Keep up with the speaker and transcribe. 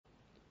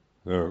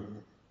So,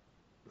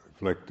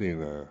 reflecting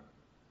the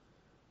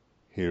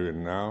here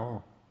and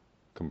now,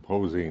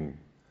 composing,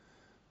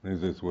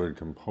 there's this word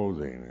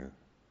composing,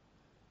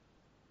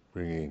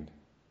 bringing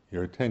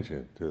your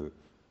attention to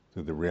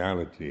the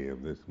reality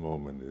of this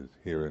moment is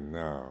here and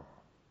now.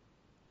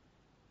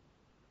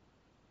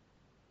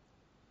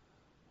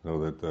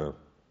 So that the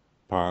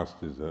past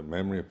is a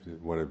memory, if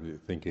you're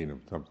thinking of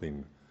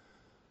something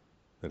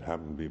that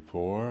happened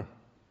before,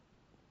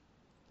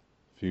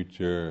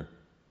 future,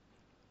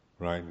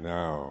 right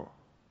now,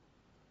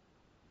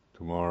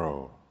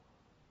 tomorrow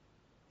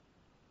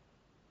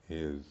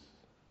is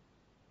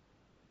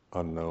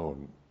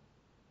unknown.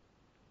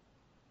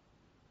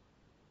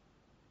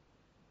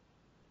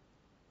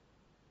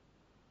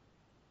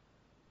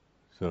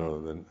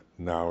 So the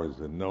now is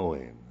the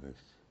knowing, this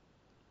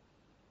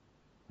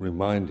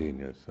reminding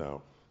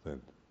yourself that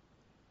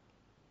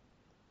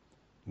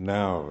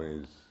now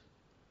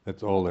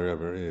that's all there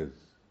ever is.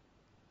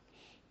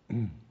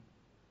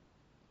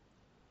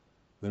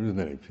 There isn't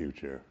any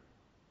future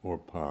or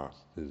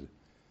past. It's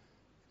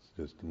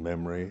just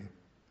memory,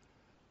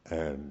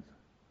 and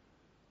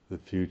the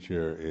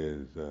future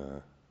is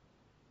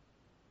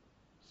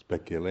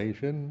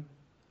speculation,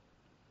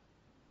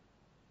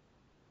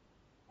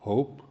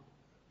 hope,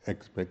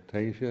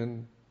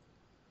 expectation,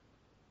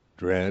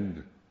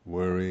 dread,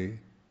 worry,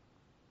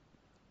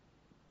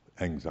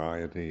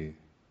 anxiety,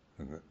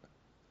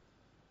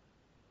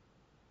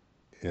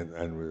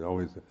 and we're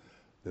always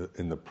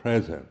in the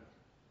present.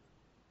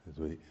 As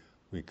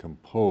we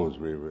compose,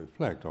 we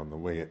reflect on the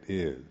way it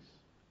is.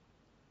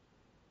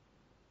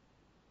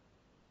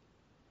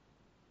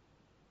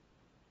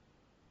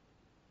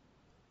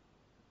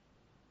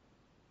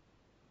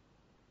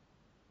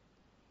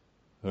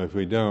 So if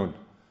we don't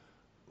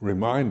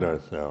remind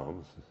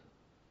ourselves,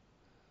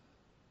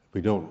 if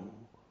we don't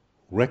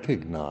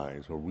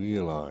recognize or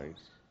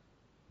realize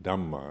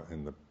Dhamma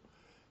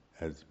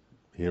as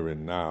here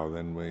and now,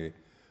 then we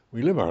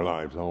live our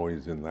lives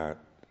always in that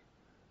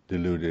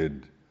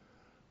deluded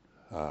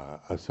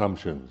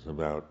assumptions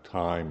about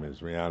time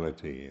as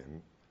reality and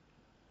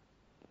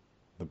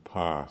the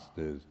past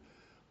is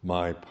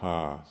my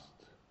past,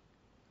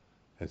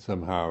 as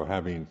somehow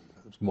having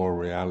more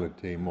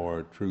reality,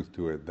 more truth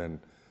to it than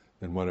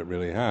what it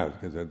really has.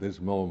 Because at this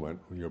moment,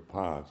 your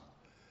past,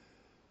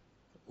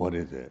 what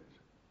is it?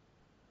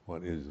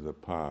 What is the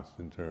past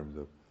in terms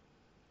of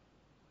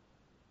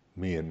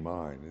me and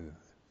mine?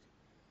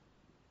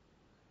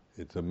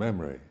 It's a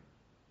memory.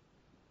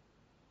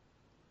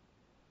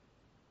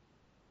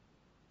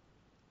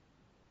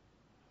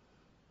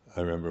 I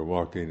remember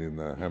walking in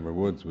the Hammer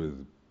Woods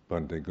with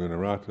Bhante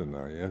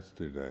Gunaratana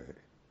yesterday.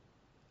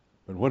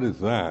 But what is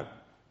that?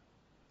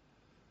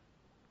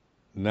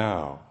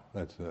 Now,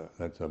 that's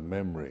a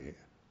memory,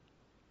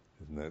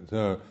 isn't it?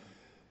 So,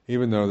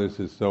 even though this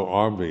is so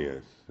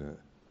obvious,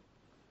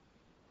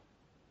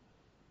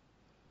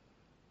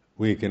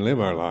 we can live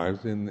our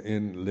lives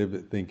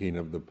in thinking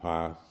of the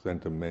past,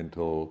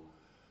 sentimental,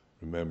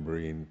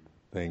 remembering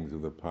things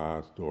of the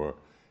past, or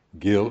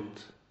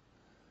guilt,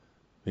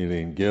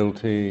 feeling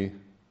guilty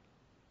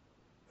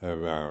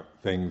about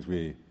things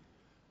we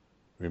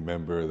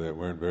remember that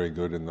weren't very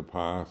good in the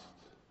past,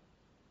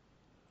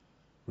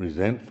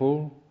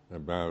 resentful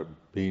about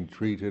being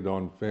treated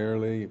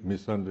unfairly,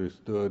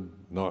 misunderstood,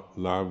 not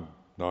loved,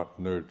 not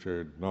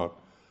nurtured, not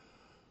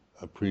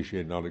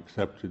appreciated, not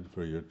accepted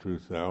for your true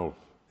self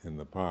in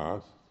the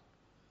past,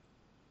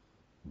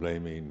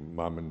 blaming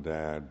mom and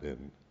dad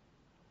and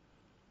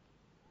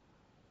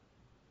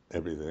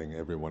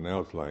everyone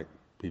else like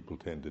people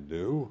tend to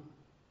do.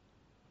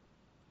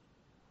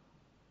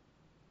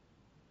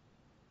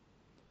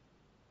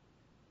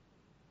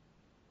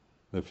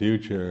 The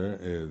future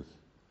is,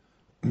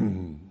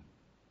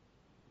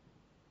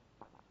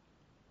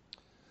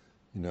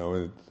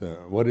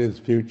 what is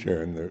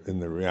future in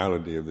the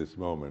reality of this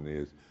moment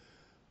is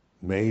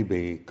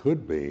maybe,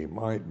 could be,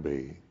 might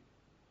be.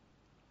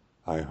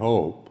 I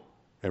hope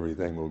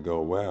everything will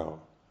go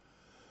well.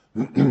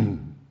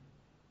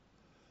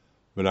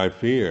 But I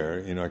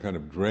fear, I kind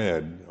of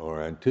dread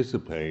or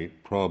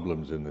anticipate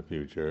problems in the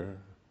future.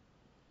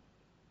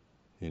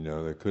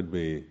 There could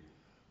be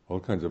all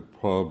kinds of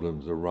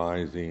problems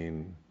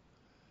arising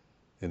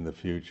in the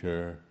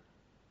future.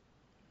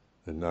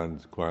 The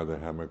nuns acquire the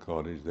Hammer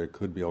Cottage. There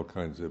could be all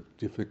kinds of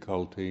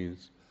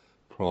difficulties,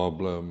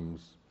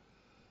 problems,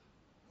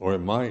 or it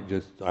might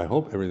just, I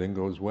hope everything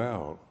goes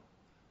well.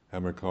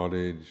 Hammer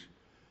Cottage,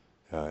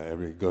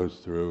 goes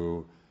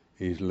through,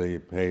 easily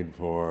paid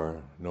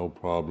for, no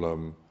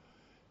problem.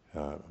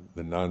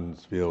 The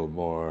nuns feel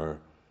more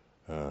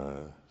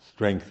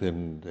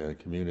strengthened.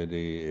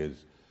 Community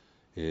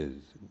is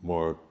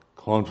more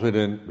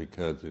confident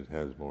because it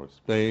has more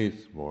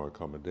space, more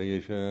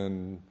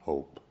accommodation.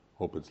 Hope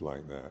it's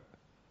like that.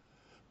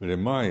 But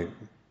it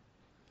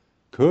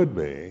could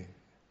be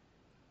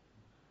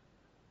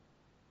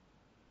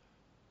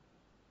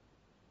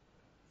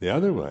the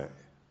other way.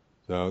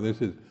 So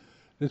this is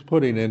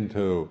putting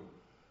into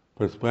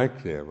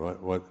perspective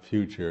what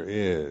future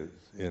is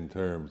in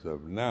terms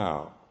of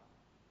now.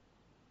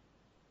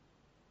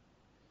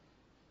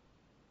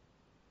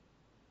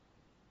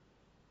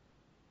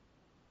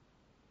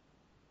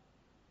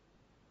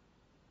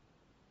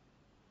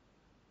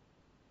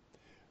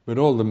 But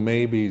all the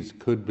maybes,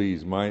 could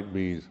be's, might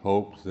be's,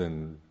 hopes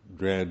and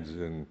dreads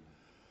and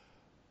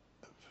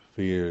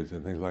fears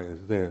and things like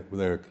this,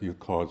 they're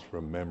caused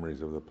from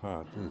memories of the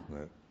past,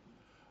 isn't it?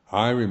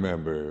 I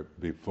remember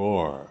this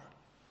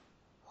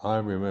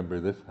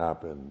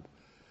happened,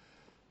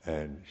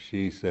 and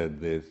she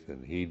said this,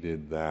 and he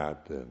did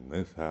that, and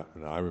this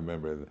happened. I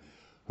remember,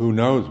 who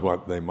knows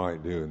what they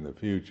might do in the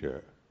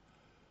future?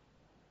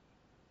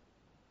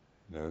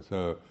 You know,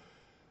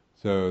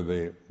 so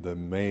the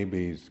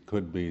maybes,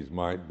 could be's,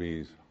 might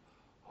be's,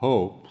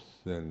 hopes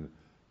and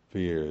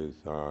fears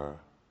are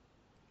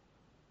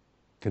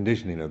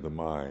conditioning of the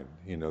mind.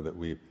 You know, that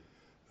we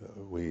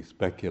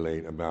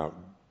speculate about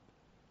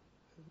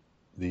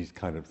these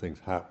kind of things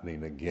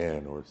happening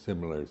again, or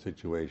similar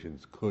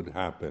situations could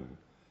happen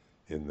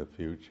in the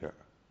future.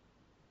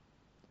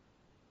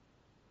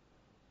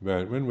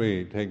 But when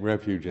we take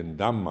refuge in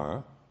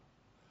Dhamma,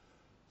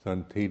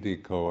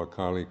 Santitiko,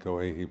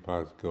 Akaliko,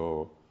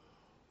 Ehipasko,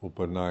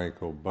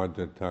 Upanayiko,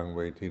 Bhajatang,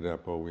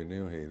 Vetidapo,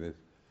 Vinuhi,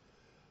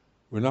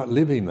 we're not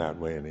living that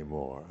way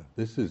anymore.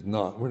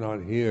 We're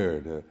not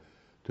here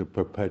to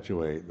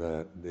perpetuate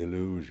that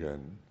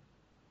illusion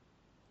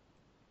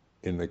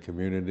in the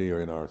community or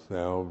in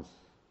ourselves,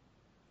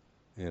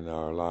 in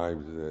our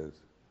lives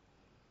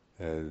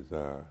as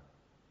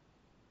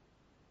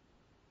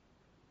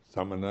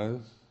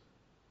samanas,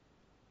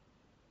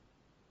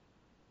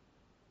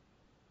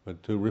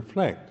 but to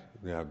reflect.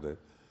 We have the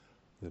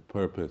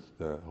purpose,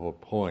 the whole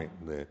point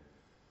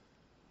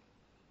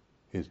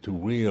is to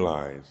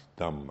realize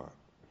Dhamma.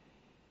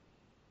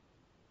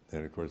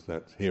 And of course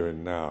that's here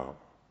and now.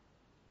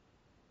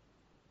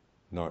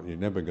 You're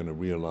never going to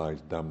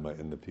realize Dhamma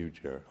in the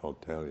future, I'll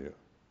tell you.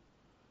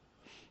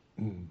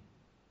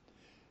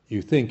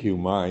 You think you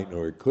might,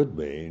 or it could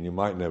be, and you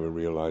might never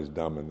realize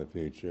Dhamma in the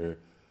future.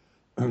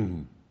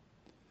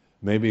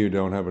 Maybe you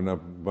don't have enough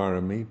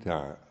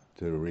paramita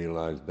to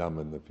realize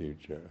Dhamma in the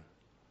future.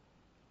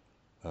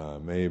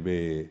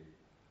 Maybe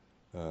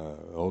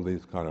all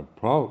these kind of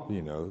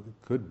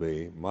could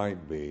be,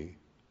 might be.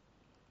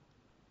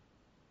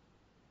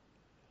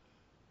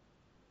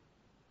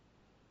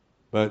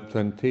 But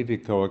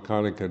Santitiko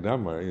Akalika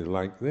Dhamma is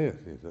like this.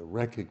 It's a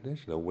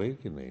recognition,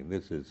 awakening.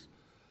 This is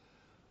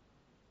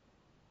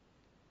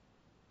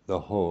the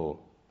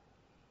whole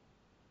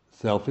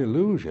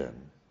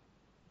self-illusion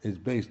is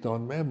based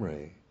on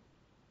memory,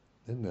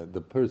 isn't it? The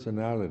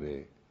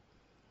personality,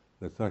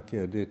 the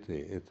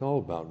Sakyaditi, it's all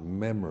about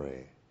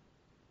memory.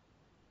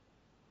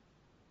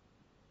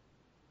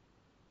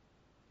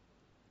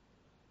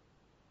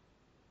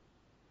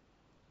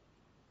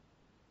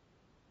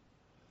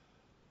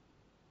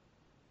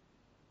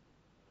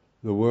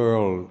 The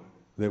world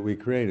that we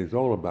create is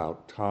all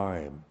about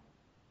time,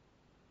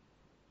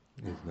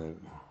 isn't it?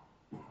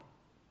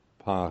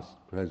 Past,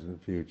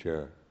 present,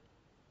 future.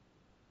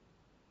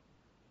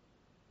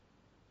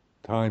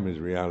 Time is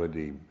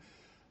reality.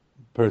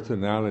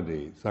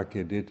 Personality,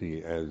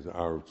 Sakyaditi, as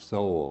our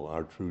soul,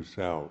 our true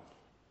self.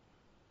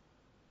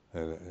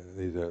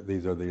 These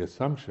are the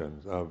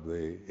assumptions of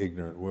the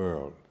ignorant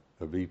world,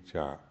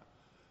 avijja,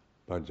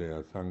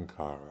 paccaya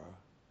sankhara.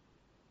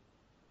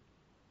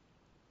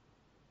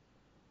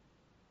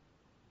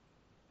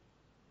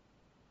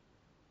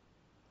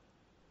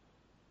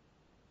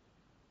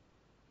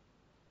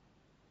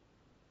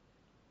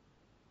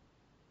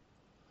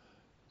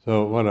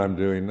 So what I'm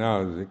doing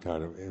now is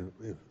kind of,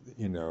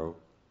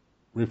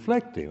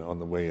 reflecting on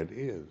the way it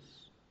is.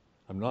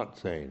 I'm not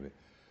saying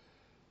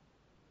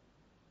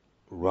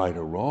right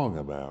or wrong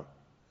about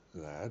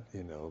that,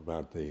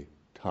 about the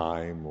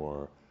time,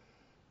 or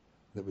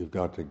that we've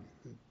got to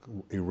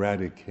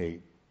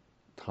eradicate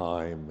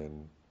time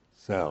and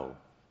self,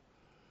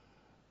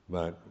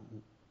 but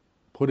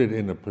put it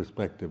in the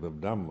perspective of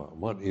Dhamma.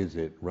 What is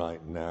it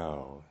right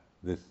now?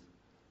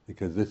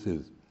 Because this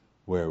is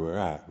where we're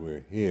at.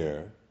 We're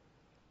here.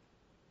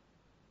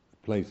 The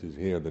place is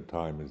here. The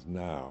time is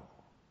now.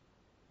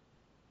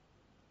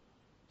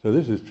 So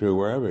this is true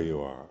wherever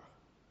you are.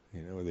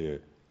 Whether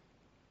you're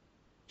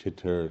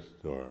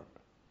Chithurst or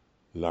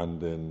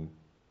London,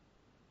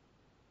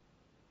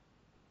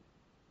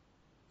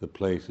 the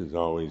place is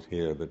always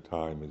here, the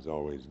time is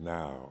always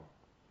now.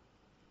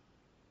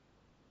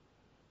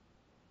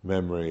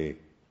 Memory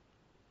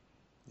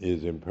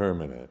is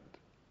impermanent.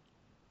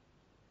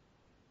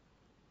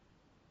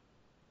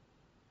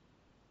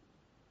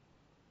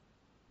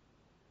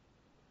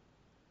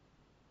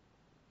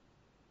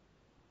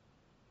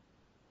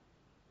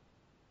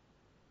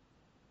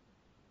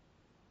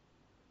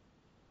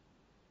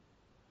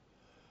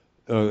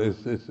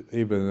 It's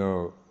even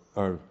though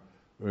I've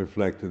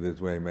reflected this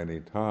way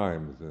many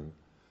times,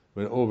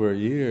 but over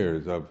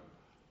years of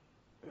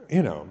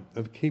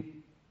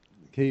keep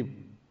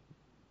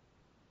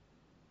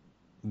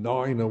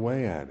gnawing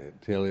away at it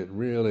till it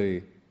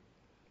really,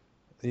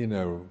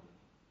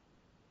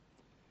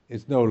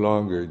 it's no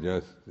longer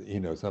just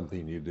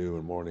something you do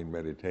in morning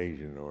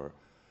meditation or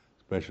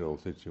special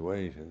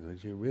situations,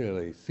 but you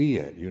really see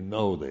it. You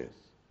know this.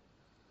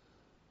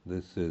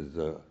 This is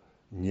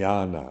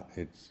jnana,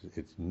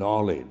 it's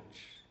knowledge,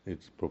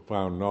 it's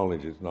profound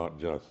knowledge. It's not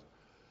just,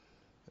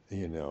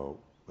 you know,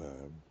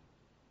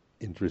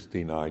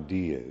 interesting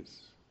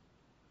ideas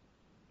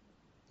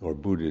or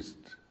Buddhist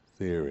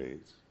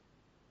theories.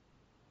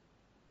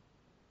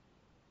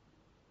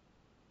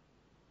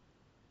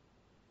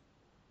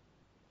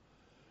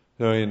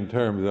 So in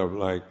terms of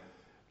like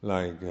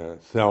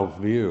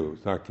self-view,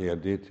 Sakkaya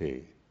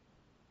Ditthi,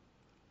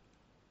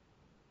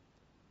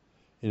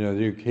 you know,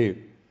 you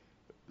keep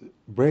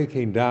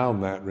breaking down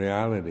that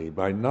reality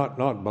by not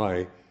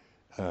by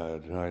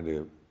trying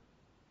to,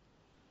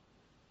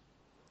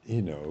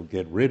 you know,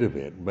 get rid of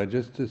it, but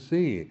just to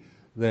see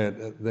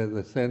that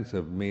the sense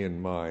of me and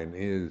mine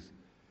is,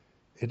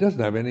 it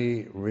doesn't have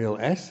any real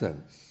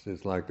essence.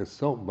 It's like a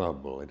soap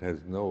bubble. It has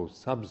no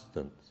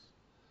substance.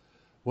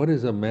 What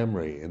is a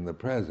memory in the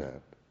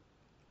present?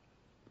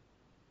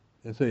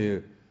 And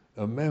so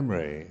a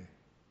memory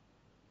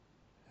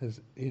has,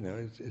 you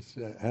know, it's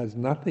has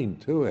nothing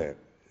to it.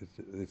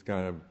 It's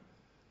kind of,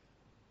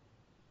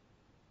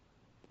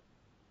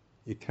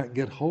 you can't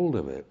get hold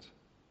of it.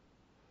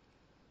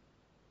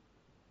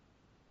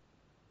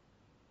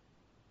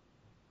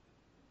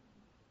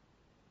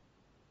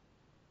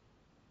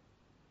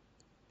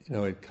 You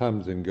know, it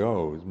comes and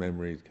goes,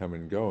 memories come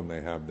and go, and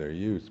they have their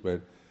use,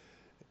 but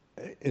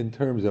in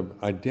terms of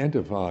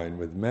identifying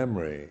with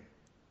memory,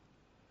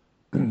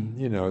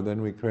 you know,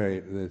 then we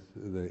create the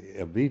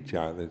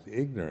avijja, this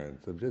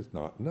ignorance of just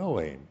not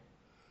knowing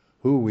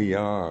who we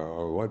are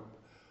or what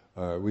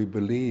we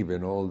believe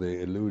in, all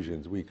the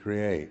illusions we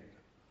create,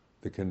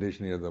 the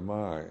conditioning of the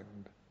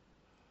mind,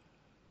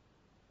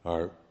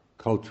 our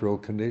cultural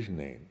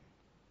conditioning,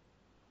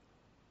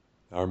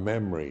 our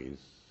memories,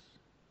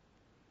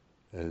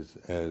 as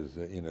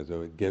you know,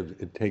 so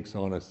it takes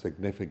on a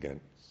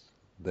significance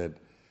that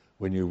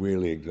when you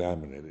really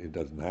examine it, it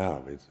doesn't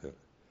have.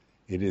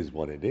 It is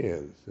what it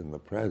is in the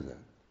present.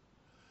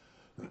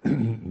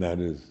 That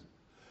is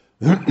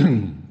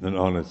an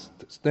honest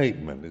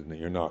statement, isn't it?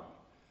 You're not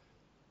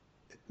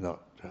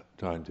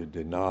trying to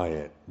deny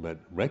it, but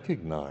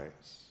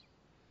recognize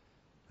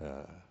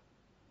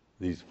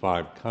these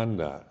five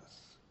khandhas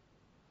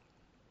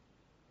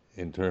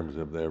in terms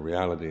of their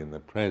reality in the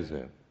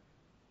present.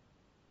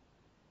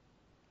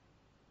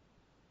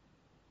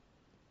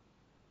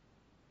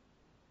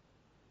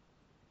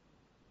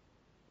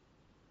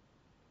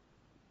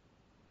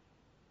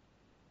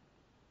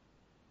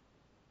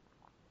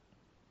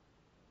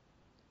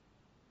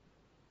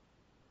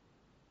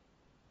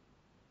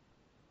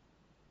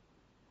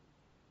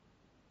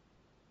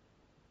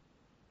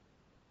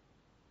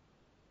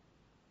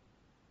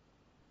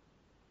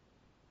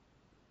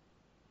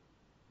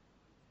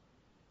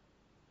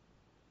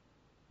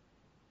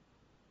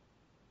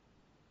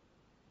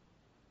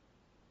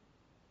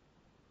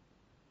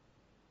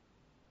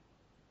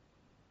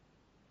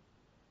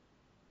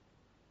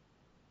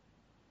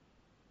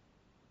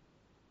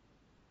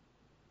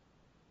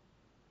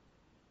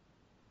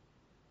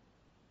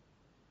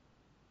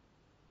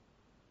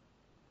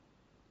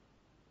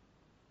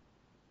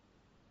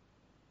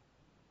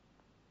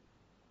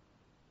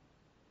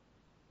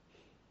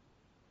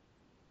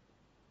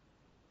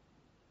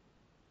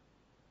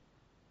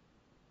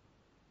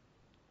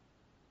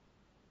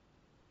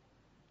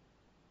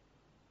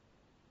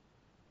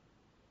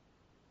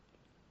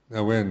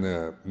 Now, when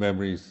the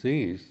memories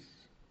cease,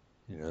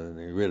 you know, and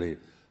you really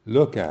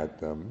look at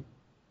them,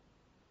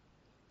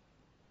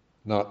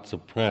 not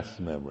suppress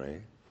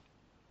memory.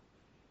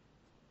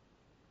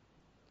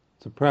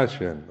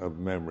 Suppression of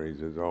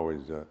memories is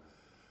always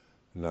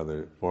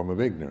another form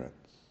of ignorance.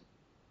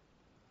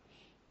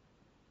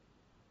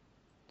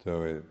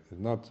 So it's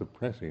not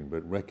suppressing,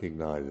 but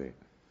recognizing,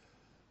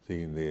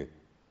 seeing the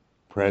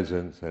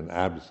presence and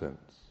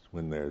absence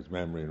when there's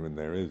memory and when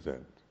there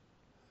isn't.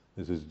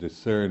 This is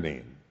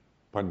discerning,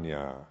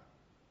 panya.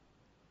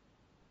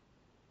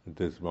 At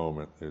this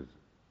moment, there's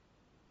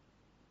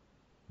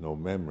no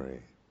memory.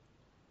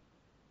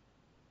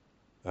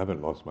 I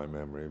haven't lost my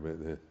memory,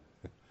 but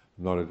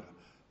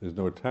there's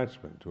no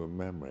attachment to a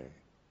memory.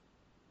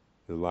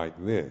 It's like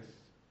this.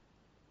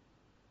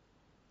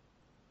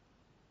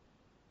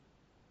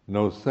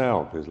 No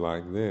self is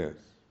like this.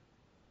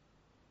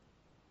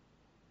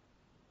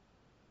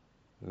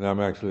 And I'm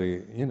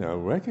actually, you know,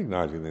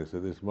 recognizing this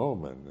at this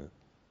moment.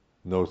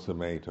 No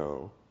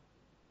sameto.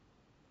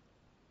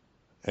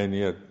 And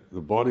yet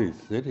the body's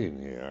sitting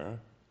here,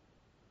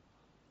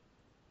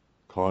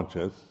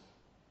 conscious,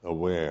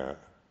 aware.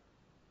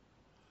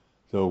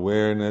 So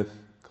awareness,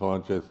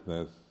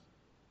 consciousness,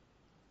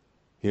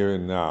 here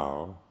and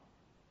now,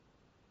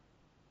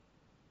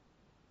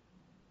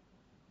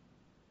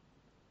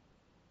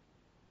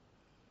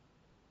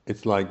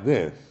 it's like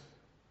this.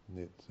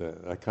 It's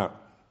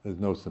there's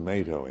no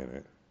sameto in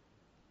it.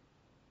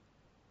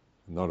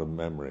 Not a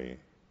memory.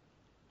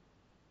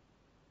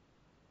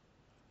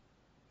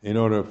 In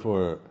order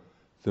for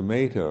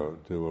sameto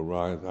to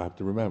arise, I have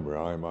to remember,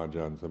 I am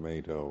Ajahn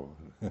Sameto.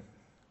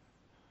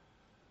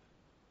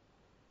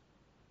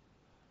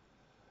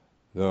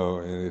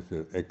 So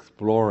it's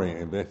exploring,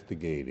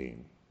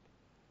 investigating,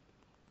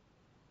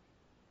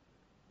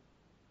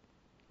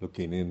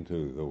 looking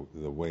into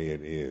the way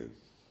it is.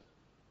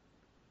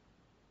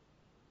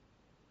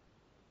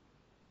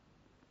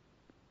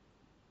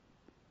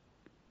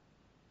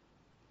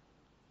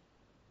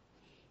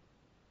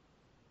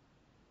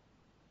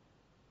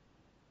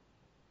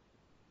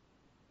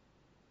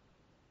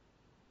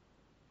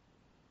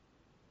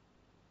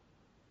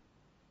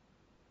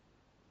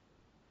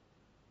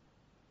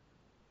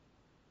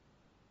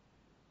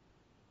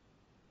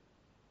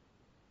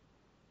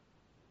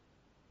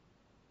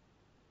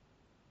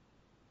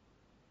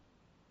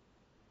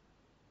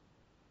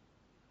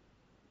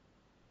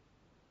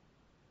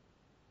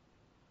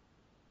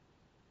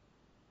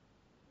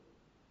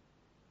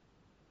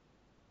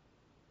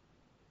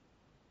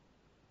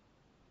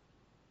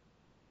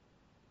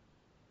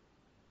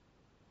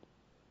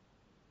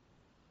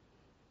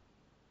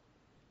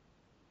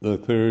 The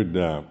third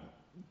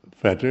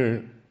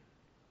fetter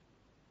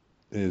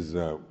is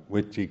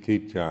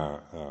vicikiccha,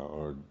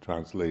 or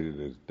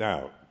translated as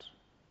doubt.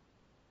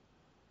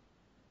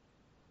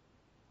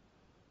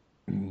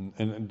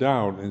 And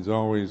doubt is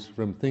always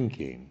from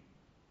thinking.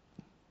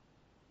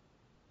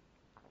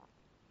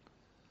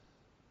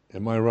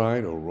 Am I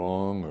right or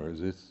wrong, or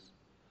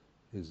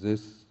is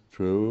this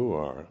true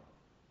or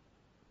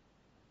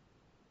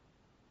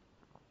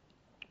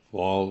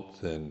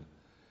false? And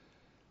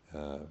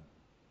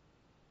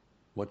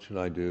what should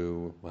I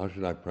do? How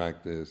should I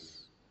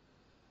practice?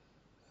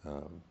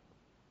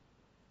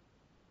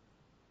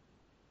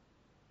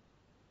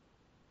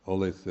 All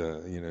this,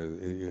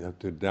 you have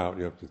to doubt,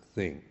 you have to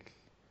think.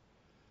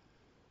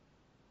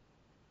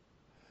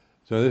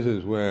 So this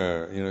is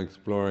where,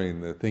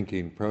 exploring the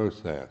thinking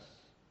process,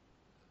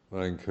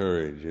 what I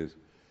encourage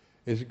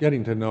is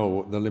getting to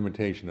know the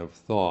limitation of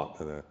thought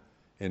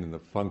and the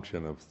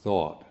function of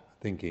thought,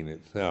 thinking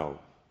itself.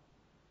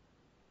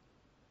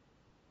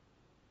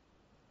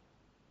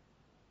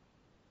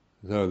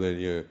 So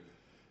that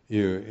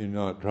you're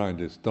not trying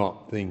to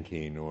stop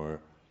thinking or,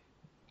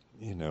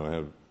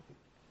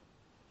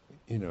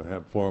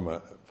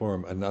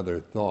 form another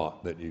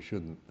thought that you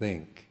shouldn't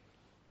think,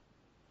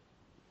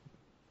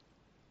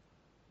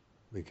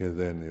 because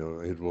then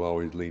it will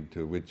always lead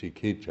to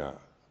vicikiccha.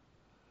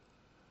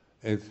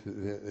 It's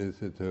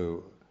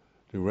to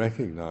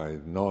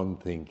recognize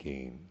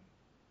non-thinking,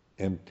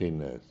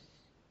 emptiness,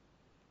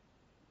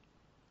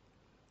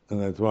 and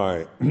that's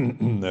why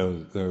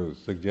those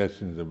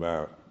suggestions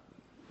about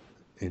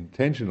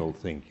intentional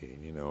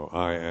thinking,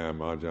 I am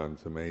Ajahn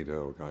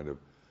Sumedho, kind of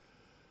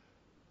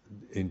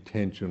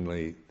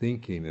intentionally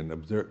thinking and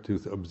observe,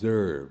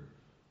 to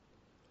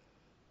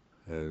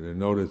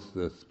notice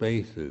the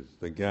spaces,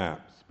 the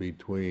gaps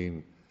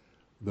between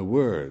the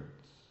words,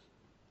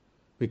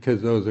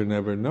 because those are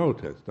never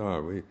noticed.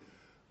 We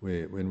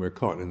when we're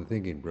caught in the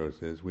thinking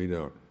process, we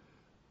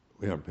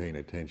aren't paying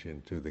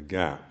attention to the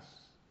gaps.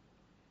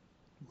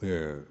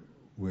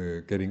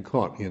 We're getting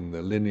caught in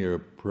the linear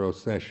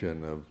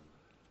procession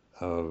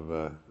of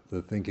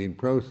the thinking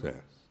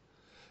process.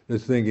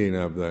 Just thinking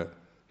of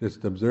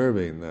just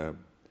observing that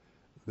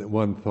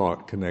one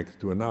thought connects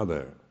to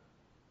another.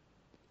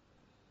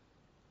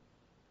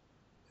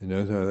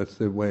 So that's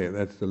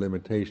the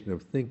limitation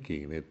of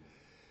thinking.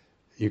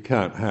 You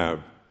can't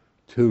have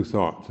two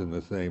thoughts in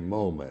the same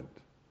moment.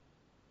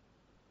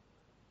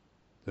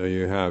 So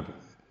you have,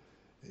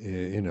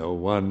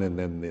 one and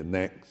then the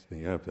next, and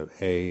you have to have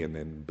A and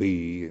then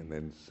B and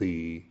then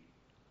C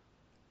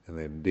and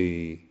then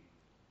D.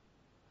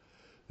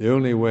 The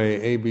only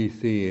way A, B,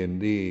 C, and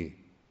D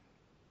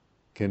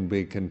can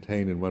be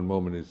contained in one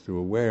moment is through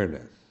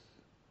awareness,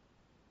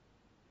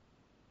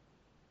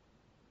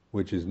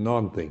 which is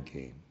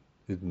non-thinking,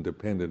 isn't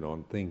dependent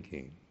on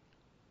thinking.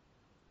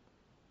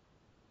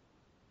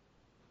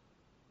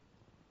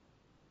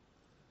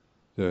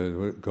 So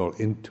what we call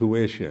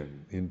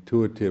intuition,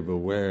 intuitive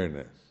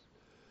awareness.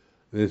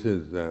 This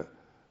is the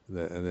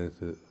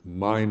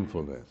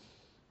mindfulness,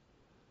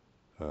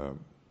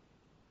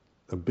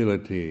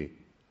 ability.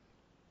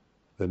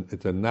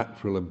 It's a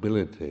natural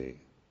ability.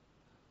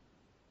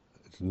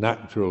 It's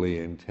naturally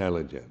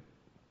intelligent.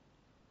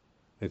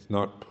 It's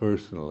not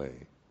personally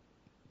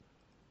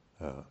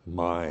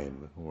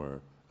mine,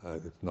 or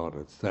it's not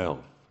a self.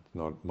 It's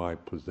not my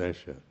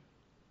possession.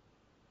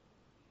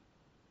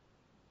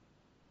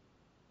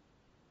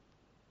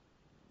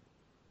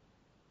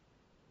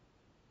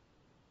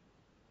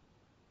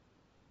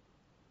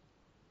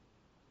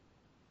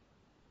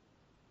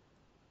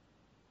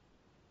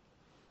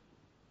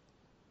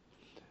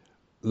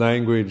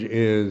 Language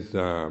is,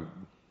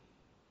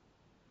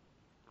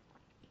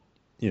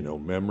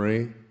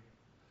 memory.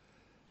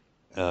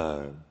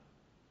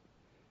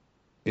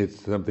 It's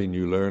something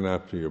you learn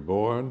after you're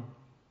born.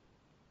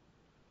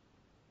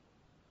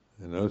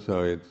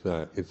 So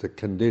it's a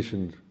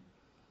conditioned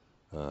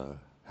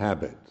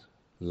habit,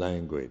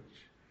 language.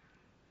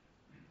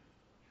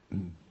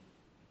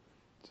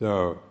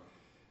 So,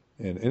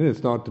 and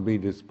it's not to be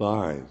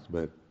despised,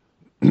 but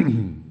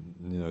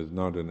It's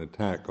not an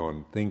attack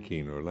on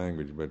thinking or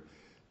language, but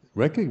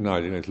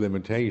recognizing its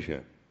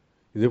limitation.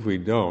 Because if we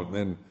don't,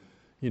 then,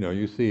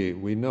 you see,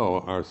 we know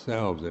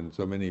ourselves and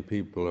so many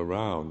people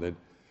around that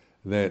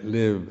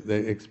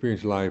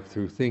experience life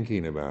through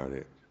thinking about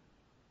it,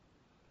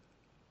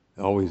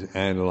 always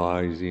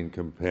analyzing,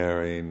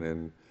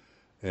 comparing,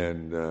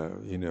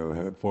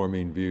 and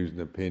forming views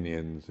and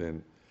opinions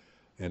and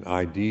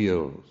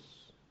ideals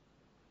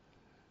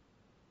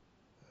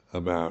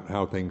about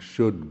how things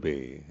should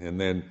be, and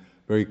then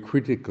very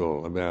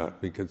critical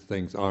about because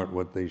things aren't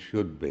what they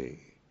should be.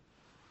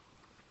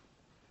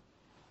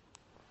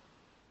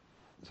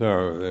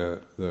 So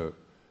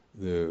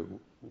the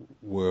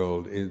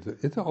world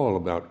it's all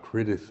about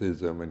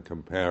criticism and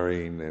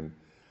comparing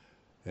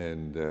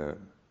and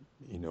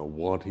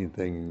wanting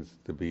things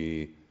to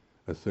be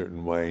a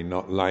certain way,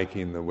 not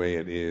liking the way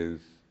it is,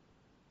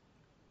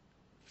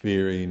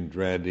 fearing,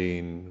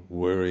 dreading,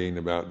 worrying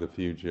about the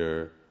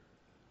future,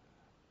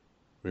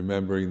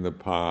 remembering the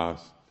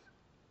past,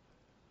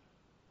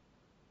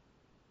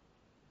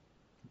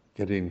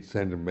 getting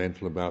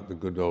sentimental about the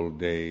good old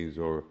days,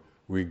 or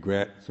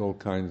regrets, all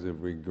kinds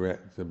of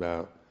regrets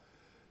about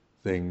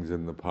things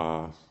in the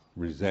past,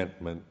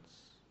 resentments,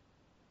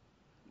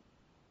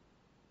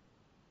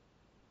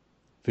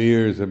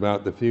 fears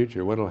about the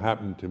future. What will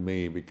happen to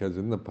me because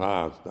in the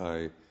past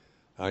I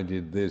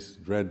did this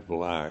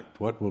dreadful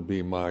act? What will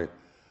be my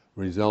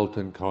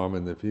resultant karma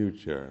in the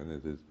future?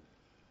 And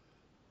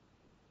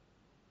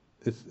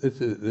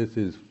this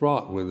is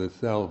fraught with a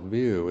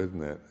self-view,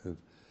 isn't it?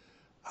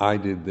 I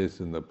did this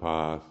in the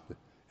past,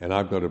 and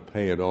I've got to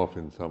pay it off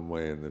in some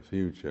way in the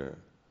future.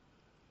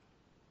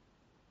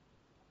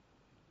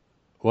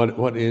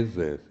 What is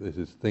this? This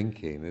is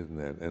thinking, isn't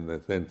it? And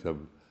the sense of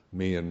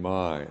me and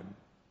mine.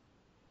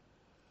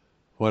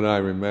 What I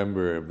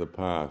remember of the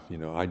past,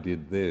 I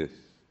did this,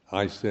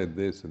 I said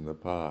this in the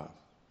past.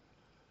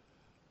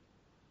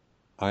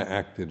 I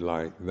acted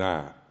like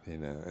that,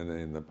 and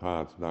in the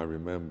past, and I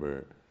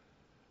remember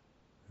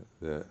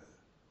that,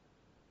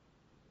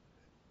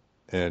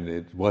 and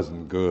it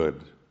wasn't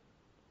good.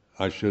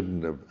 I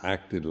shouldn't have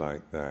acted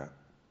like that.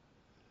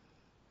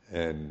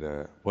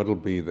 And what'll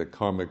be the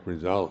karmic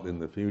result in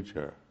the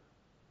future?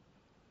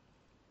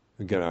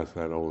 We get asked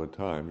that all the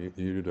time.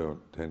 You don't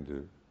tend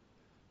to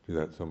do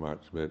that so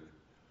much, but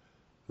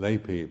lay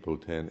people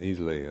tend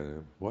easily.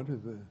 What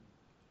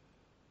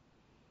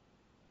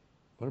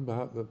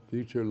about the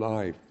future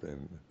life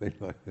and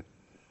things like that?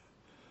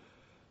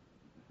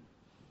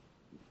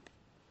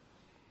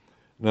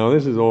 Now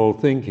this is all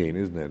thinking,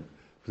 isn't it?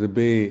 To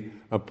be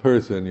a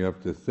person, you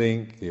have to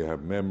think. You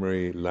have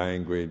memory,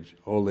 language.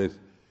 All this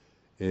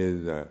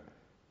is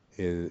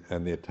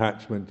and the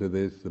attachment to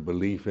this, the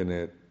belief in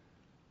it,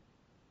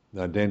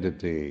 the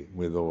identity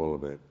with all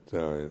of it.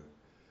 So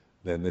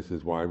then this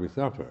is why we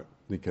suffer,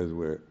 because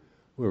we're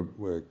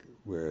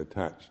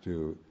attached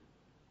to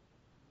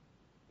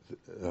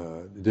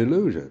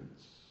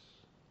delusions.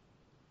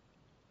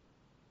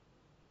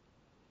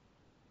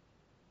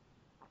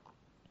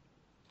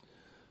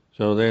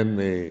 So then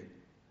the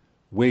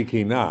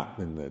waking up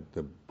in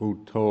the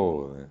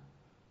Bhutto,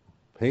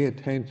 pay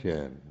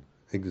attention,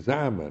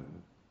 examine,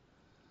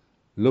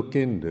 look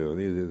into.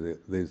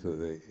 These are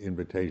the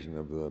invitation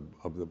of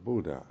the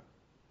Buddha.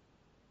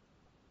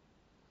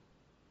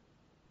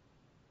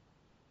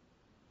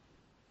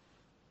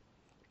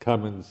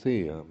 Come and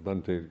see.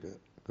 Bhante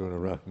going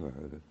around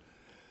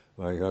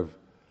like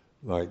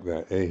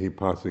that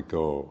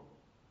ehipassiko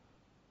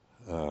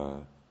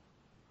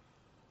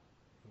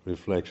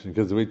reflection,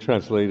 because we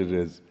translate it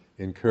as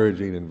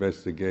encouraging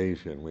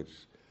investigation, which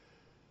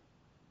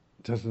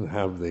doesn't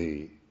have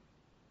the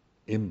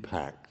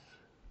impact,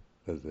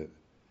 does it?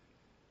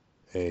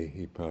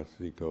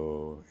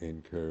 Ehipassiko,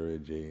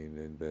 encouraging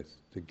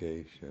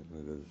investigation.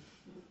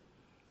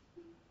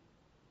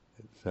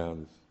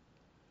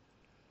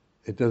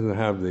 It doesn't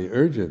have the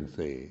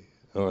urgency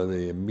or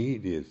the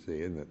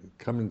immediacy, isn't it?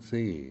 Come and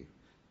see.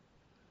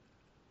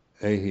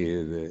 Ehi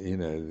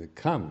is,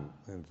 come.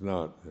 It's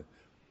not,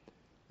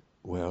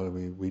 well,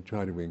 we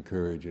try to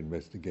encourage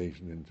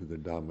investigation into the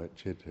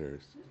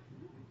Dhammacittars.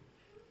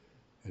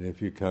 And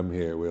if you come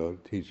here, we'll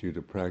teach you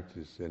to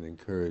practice and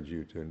encourage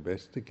you to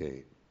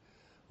investigate.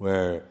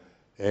 Where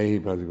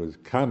Ehipassiko goes,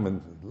 come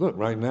and look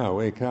right now,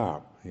 wake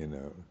up,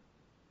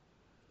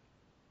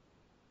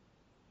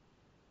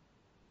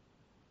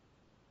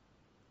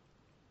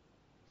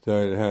 So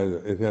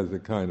it has a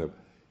kind of,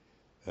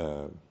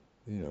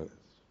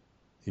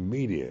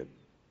 immediate,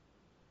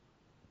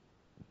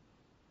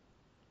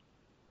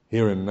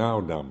 here and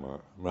now Dhamma,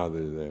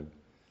 rather than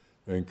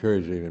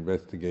encouraging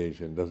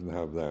investigation. Doesn't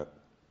have that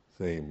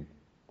same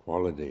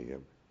quality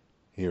of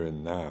here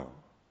and now.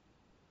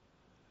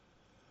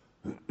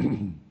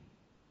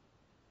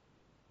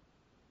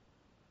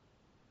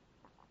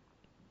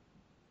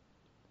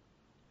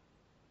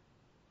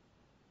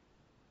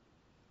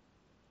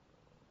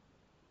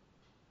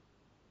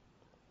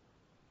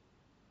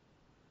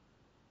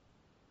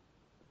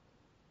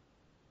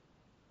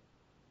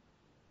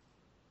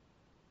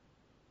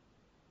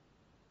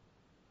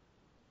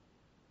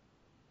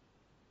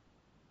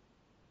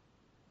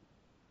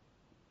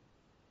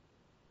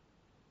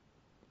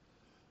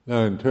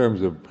 Now, in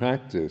terms of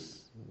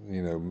practice,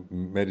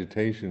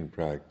 meditation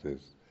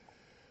practice,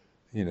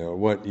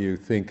 what you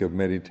think of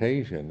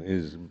meditation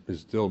is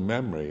still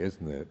memory,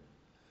 isn't it?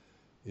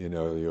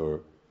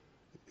 Your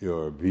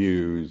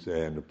views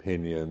and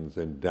opinions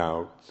and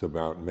doubts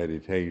about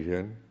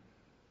meditation,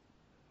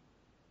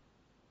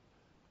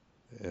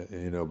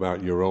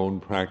 about your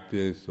own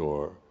practice,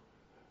 or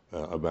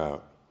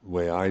about the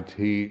way I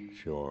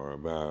teach, or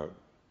about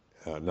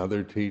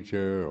another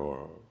teacher,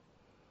 or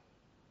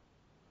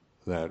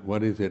that,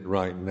 what is it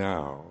right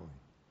now?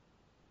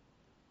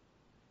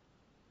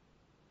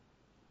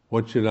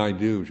 What should I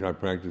do? Should I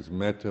practice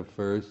metta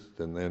first,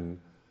 and then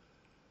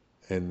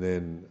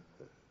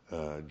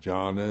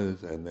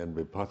jhanas, and then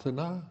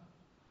vipassana?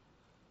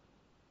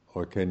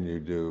 Or can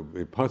you do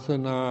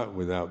vipassana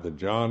without the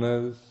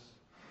jhanas?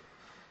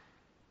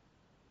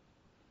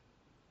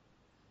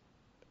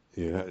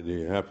 Do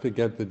you have to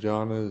get the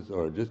jhanas,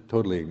 or just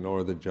totally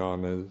ignore the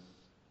jhanas?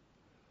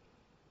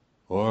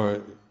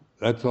 Or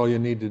that's all you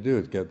need to do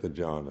is get the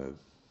jhanas.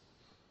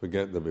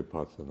 Forget the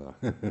vipassana.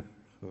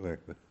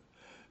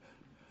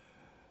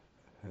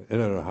 I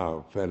don't know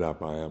how fed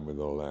up I am with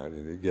all that.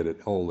 You get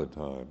it all the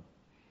time.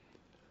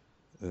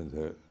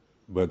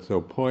 But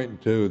so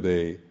point to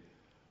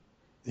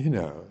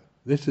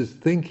this is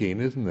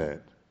thinking, isn't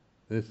it?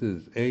 This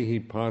is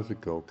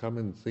ehipassiko, come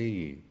and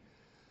see.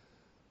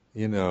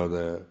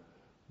 The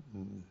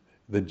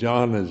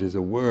jhanas is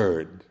a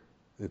word,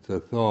 it's a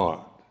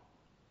thought.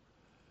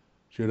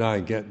 Should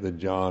I get the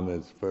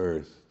jhanas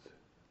first?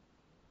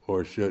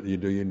 Or do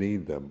you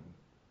need them?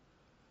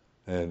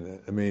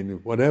 And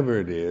whatever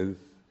it is,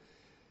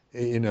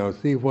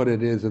 see what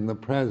it is in the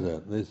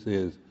present. This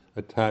is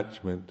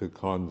attachment to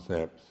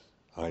concepts,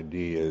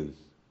 ideas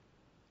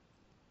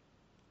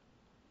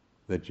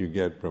that you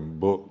get from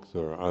books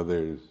or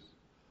others'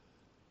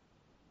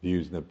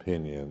 views and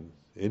opinions.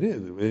 It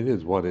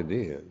is what it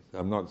is.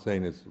 I'm not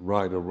saying it's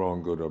right or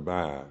wrong, good or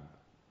bad.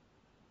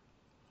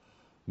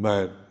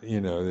 But,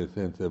 the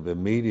sense of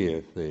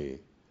immediacy,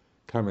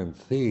 come and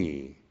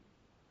see.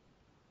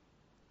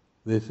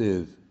 This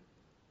is,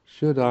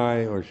 should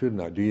I or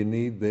shouldn't I? Do you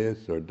need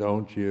this or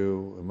don't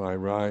you? Am I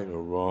right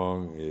or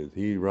wrong? Is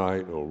he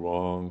right or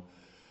wrong?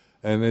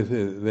 And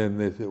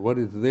what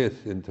is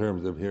this in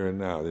terms of here and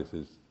now? This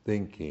is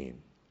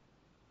thinking,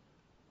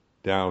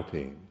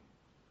 doubting,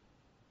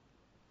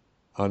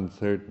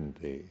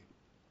 uncertainty.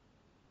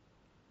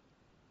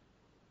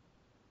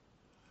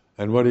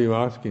 And what are you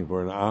asking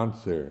for? An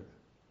answer.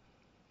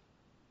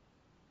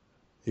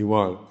 You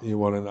want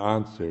an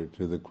answer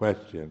to the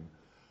question,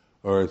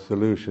 or a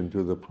solution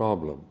to the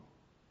problem.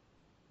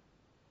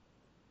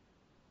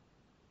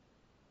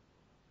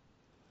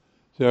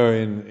 So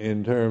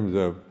in terms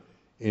of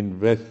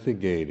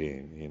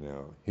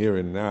investigating, here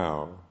and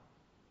now,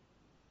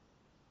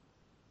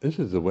 this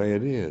is the way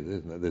it is,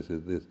 isn't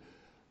it?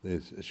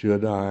 This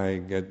should I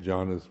get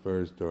jhanas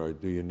first, or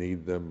do you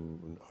need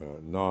them or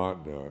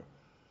not, or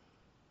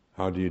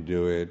how do you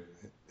do it?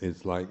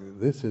 It's like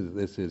this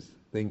is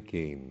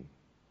thinking,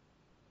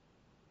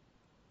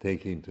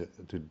 taking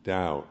to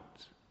doubt.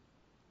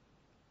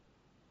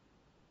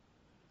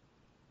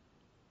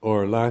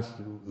 Or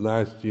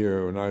last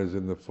year when I was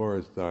in the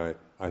forest, I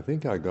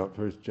think I got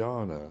first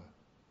jhana,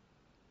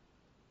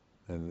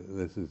 and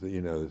this is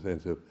the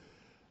sense of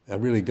I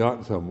really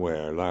got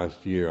somewhere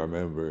last year. I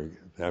remember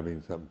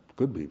having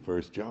could be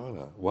first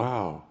jhana.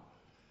 Wow,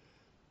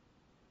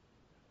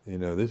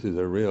 this is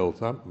a real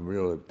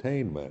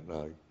attainment.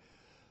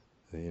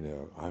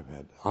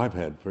 I've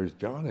had first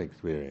jhana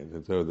experience,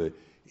 and so the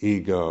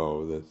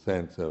ego, the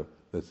sense of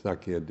the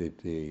Sakya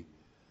Ditti,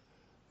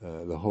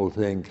 the whole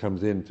thing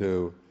comes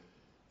into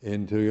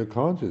your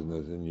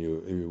consciousness, and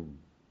you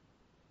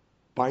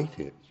bite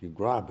it, you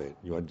grab it,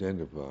 you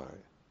identify.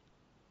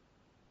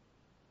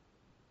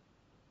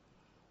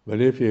 But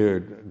if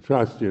you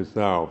trust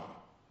yourself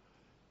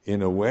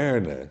in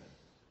awareness,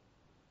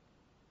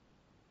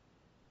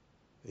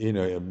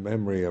 a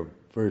memory of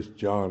first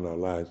jhana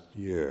last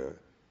year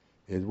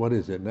is, what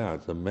is it now?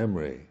 It's a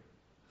memory.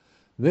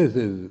 This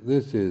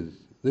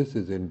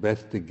is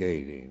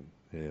investigating,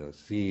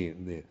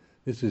 seeing.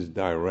 This is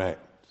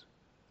direct.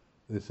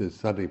 This is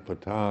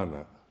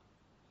satipatthana.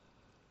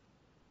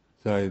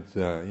 So it's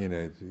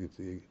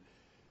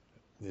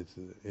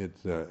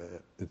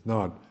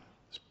not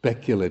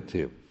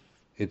speculative.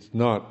 It's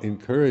not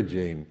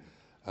encouraging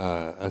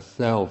a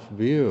self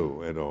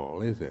view at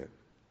all, is it?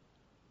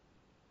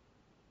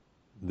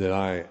 That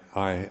I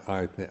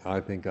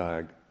think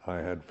I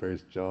had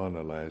first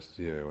jhana last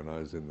year when I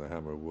was in the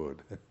Hammer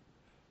Wood.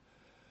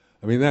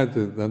 That's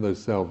another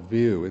self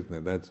view, isn't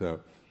it? That's a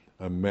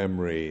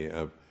memory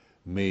of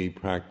me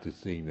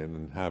practicing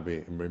and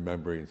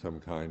remembering some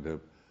kind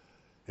of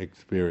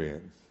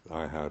experience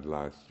I had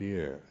last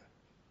year.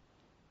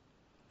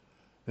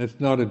 It's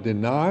not a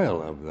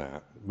denial of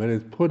that, but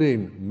it's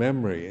putting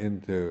memory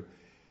into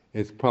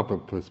its proper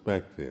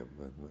perspective,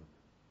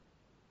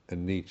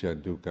 anicca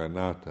dukkha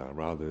anatta,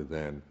 rather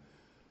than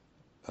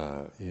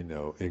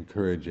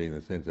encouraging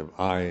the sense of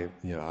I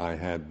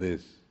had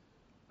this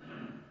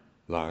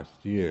last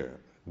year,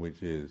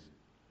 which is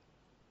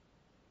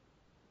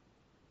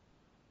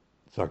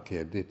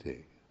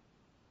Sakyaditi.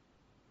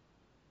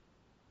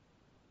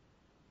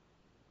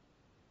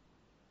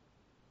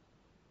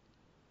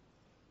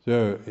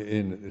 So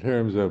in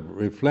terms of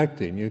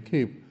reflecting, you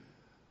keep,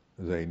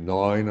 say,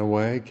 gnawing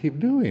away, keep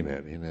doing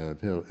it,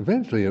 till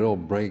eventually it all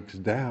breaks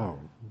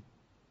down.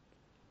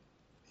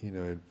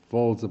 It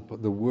falls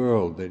apart, the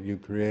world that you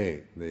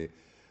create,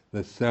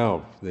 the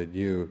self that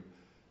you're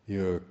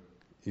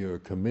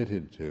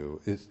committed to,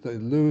 it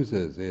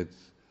loses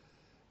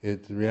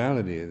its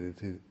reality.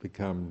 It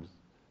becomes,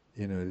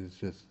 it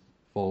just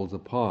falls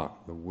apart.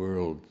 The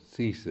world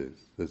ceases.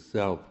 The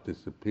self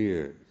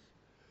disappears.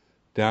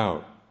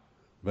 Doubt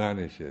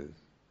vanishes.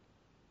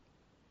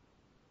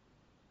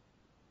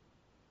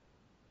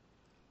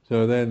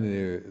 So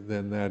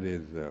then that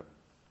is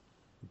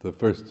the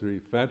first three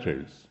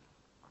fetters,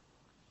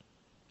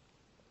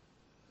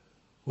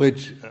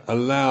 which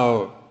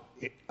allow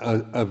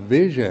a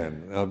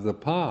vision of the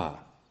path.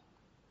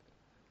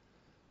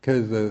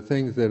 Because the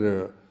things that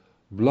are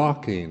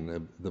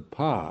blocking the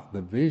path,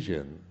 the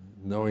vision,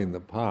 knowing the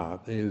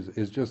path,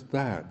 is just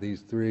that,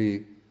 these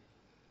three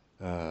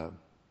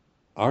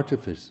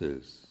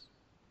artifices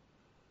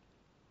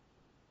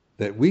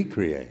that we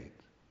create.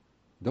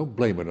 Don't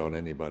blame it on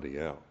anybody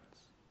else.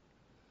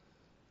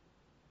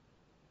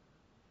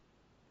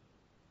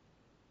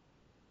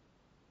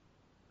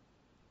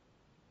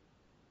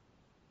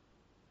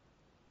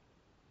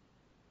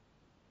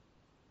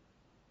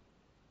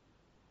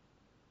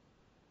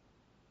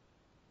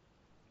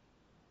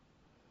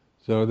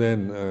 So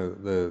then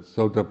the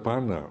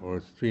Sotapanna, or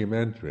stream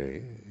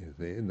entry, you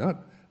see,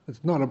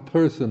 it's not a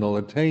personal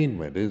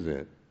attainment, is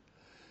it?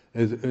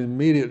 As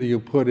immediately you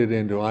put it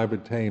into I've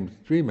attained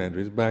stream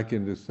entries, back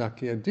into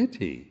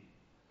Sakyaditi,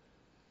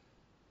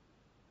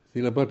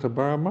 Silabhata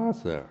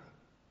Paramasa.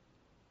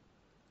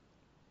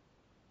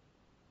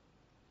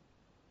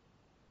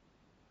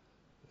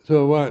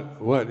 So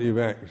what you've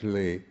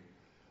actually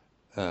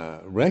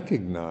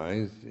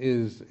recognized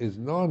is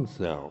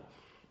non-self.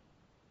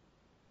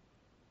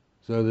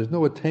 So there's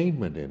no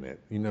attainment in it.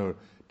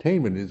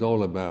 Attainment is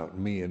all about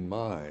me and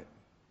mine.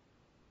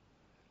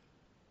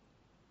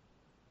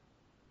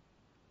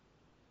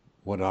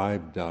 What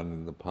I've done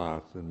in the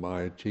past and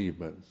my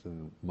achievements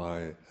and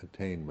my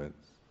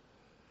attainments,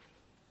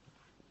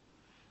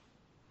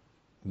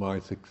 my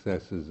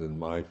successes and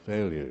my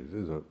failures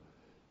is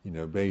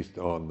based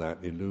on that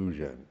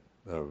illusion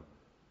of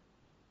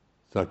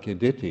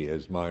Sakyaditi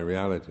as my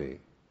reality,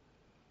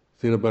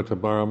 Silabhata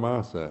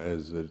Paramasa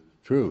as the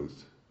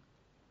truth,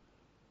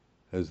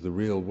 as the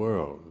real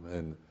world,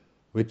 and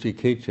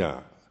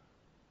Vicikiccha,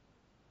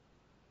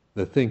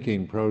 the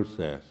thinking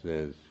process,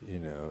 as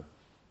the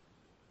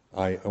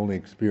only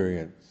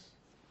experience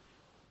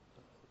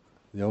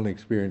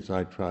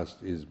I trust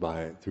is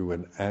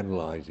through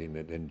analyzing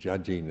it and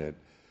judging it,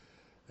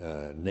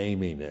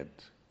 naming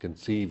it,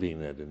 conceiving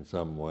it in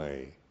some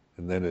way,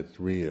 and then it's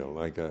real.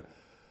 Like a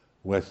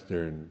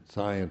Western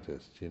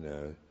scientist,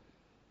 you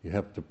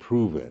have to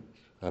prove it,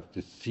 have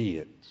to see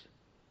it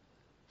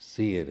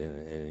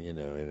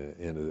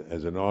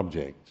as an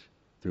object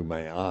through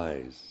my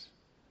eyes,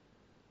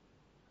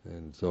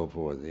 and so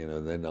forth.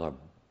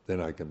 Then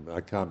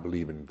I can't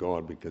believe in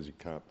God because you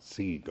can't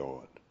see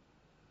God.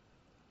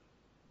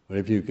 But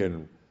if you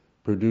can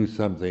produce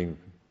something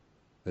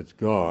that's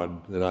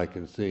God that I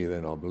can see,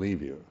 then I'll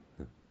believe you.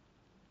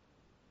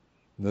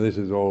 Now this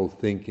is all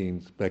thinking,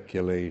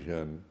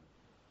 speculation,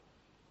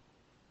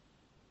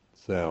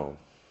 self,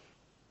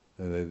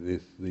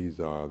 and these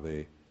are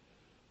the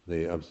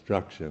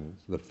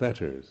obstructions, the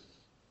fetters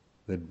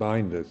that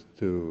bind us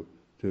to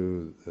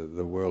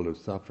the world of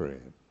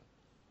suffering.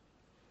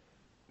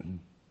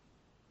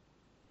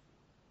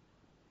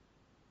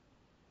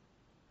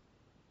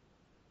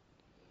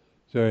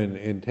 So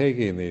in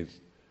taking these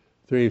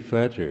three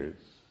fetters,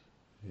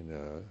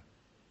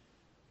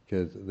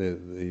 because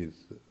these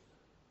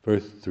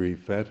first three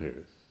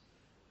fetters,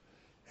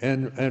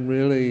 and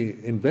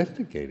really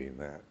investigating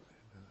that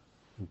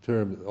in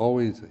terms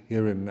always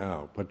here and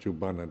now,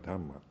 Paccuppanna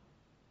Dhamma.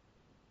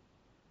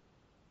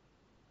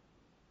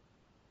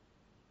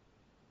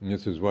 And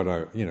this is what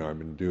I've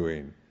been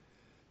doing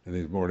in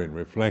these morning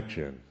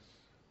reflections,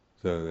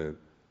 so that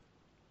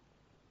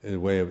in a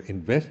way of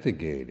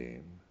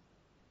investigating,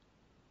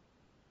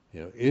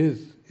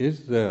 is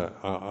the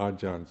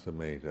Ajahn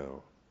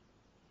Sumedho,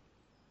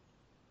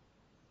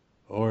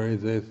 or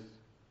is this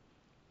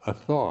a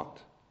thought,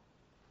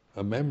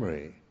 a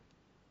memory?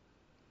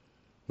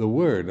 The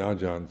word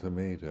Ajahn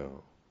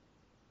Sumedho.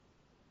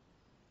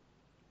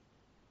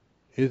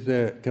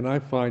 Can I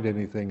find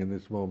anything in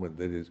this moment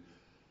that is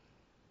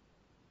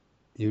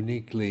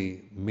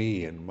uniquely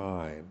me and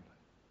mine?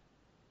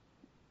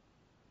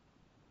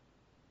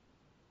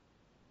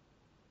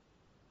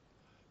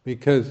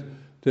 Because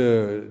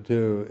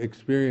to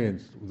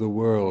experience the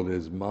world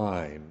as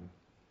mine,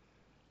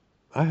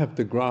 I have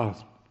to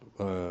grasp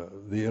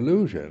the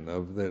illusion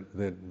of that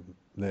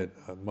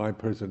my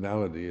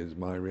personality is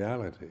my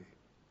reality.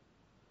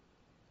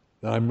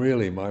 that I'm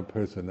really my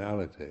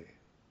personality.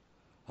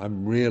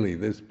 I'm really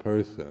this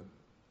person.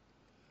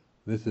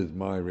 This is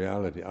my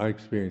reality. I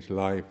experience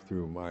life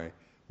through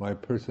my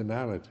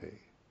personality.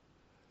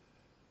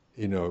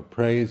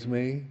 Praise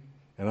me,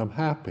 and I'm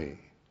happy.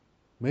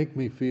 Make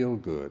me feel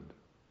good.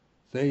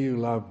 Say you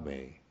love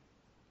me.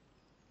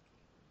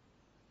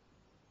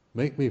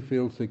 Make me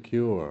feel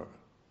secure.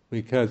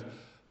 Because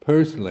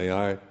personally,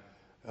 I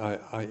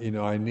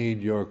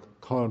need your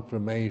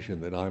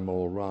confirmation that I'm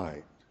all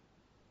right.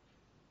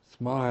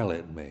 Smile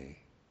at me.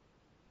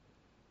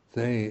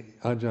 Say,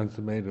 Ajahn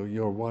Sumedho,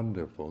 you're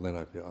wonderful. Then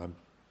I feel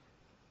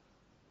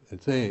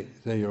and say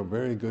you're a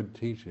very good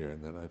teacher,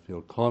 and then I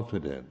feel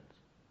confident.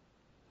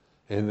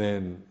 And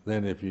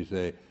then if you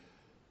say,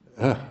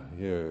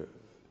 you're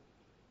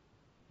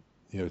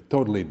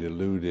totally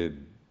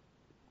deluded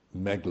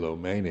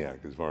megalomaniac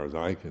as far as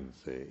I can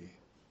see.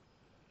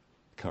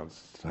 Can't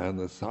stand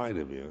the sight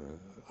of you.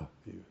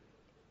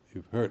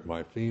 You've hurt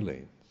my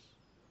feelings.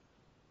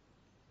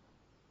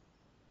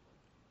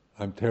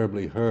 I'm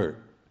terribly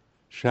hurt,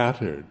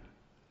 shattered,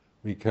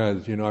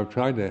 because, I've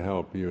tried to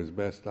help you as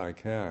best I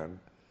can.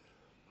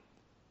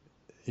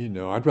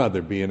 I'd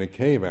rather be in a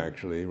cave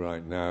actually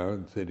right now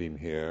and sitting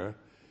here.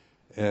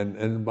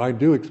 And I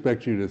do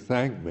expect you to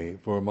thank me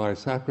for my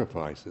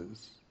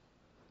sacrifices.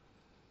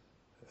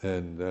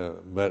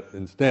 But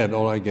instead,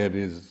 all I get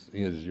is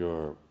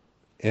your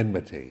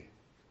enmity.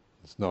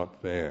 It's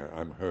not fair.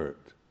 I'm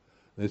hurt.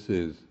 This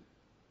is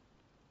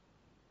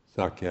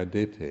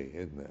Sakyaditi,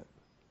 isn't it?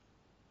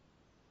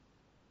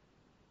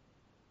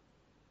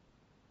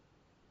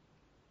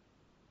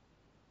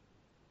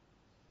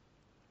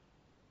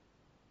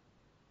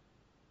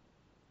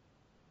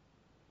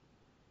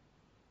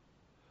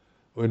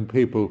 When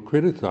people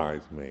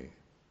criticize me,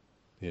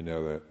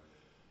 that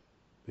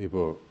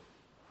people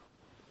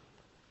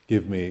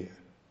give me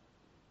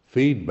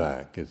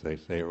feedback, as they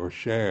say, or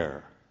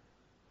share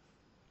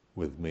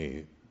with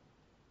me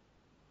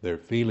their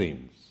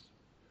feelings,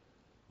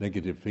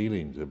 negative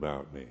feelings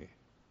about me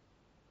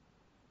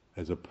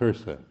as a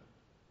person.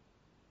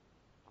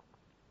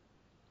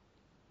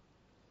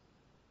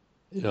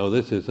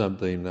 This is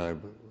something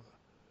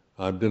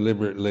I've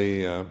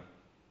deliberately,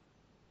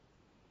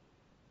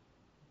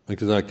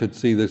 because I could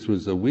see this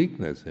was a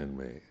weakness in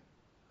me,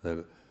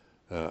 that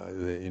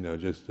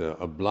just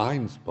a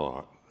blind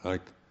spot. I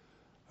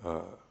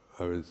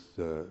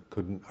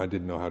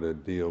didn't know how to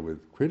deal with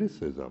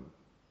criticism.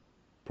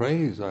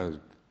 Praise, I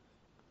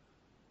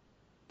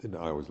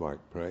always like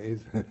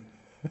praise.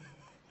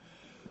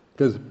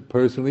 Because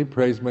personally,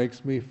 praise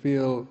makes me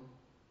feel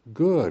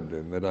good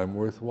and that I'm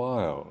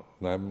worthwhile,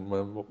 and I'm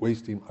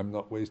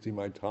not wasting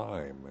my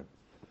time,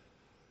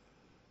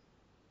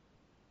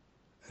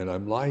 and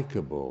I'm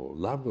likable,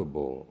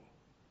 lovable,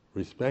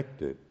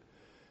 respected.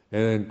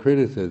 And then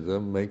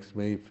criticism makes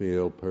me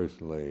feel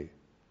personally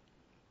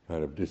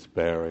kind of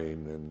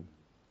despairing and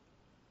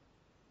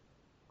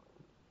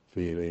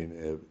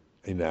feeling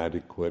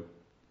inadequate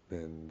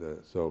and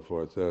so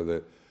forth. So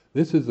that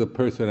this is the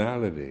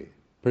personality.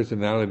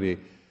 Personality,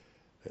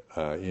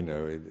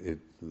 it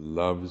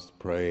loves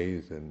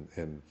praise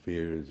and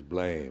fears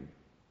blame.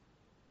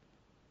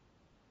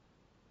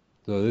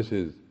 So this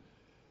is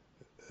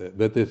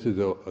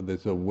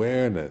this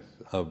awareness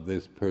of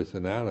this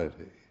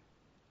personality.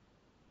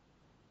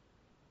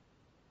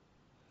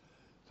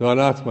 So I'd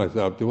ask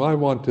myself, am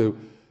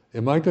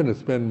I going to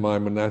spend my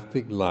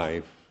monastic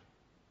life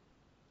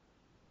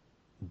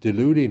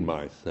deluding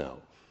myself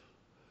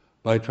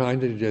by trying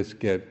to just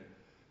get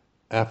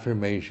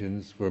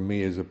affirmations for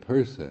me as a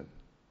person?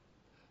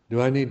 Do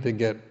I need to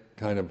get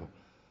kind of,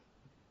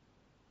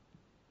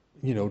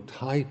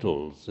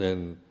 titles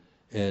and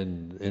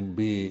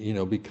be,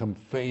 become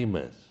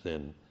famous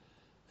and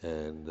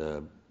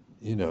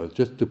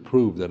just to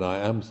prove that I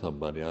am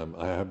somebody?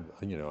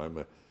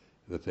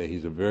 Let's say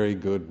he's a very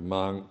good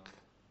monk.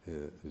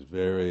 He's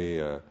very,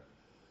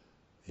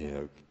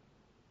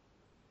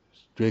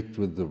 strict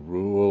with the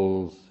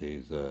rules.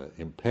 He's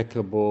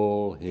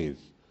impeccable. He's,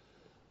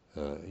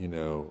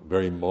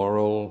 very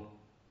moral.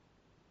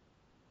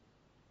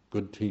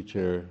 Good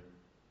teacher.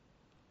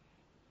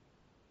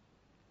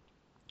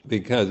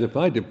 Because if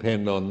I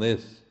depend on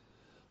this,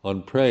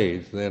 on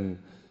praise, then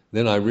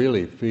I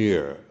really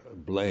fear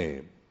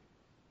blame,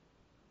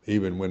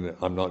 even when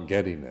I'm not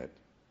getting it.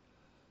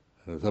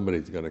 And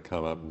somebody's going to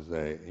come up and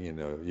say,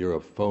 you're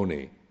a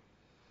phony.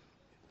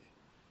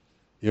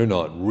 You're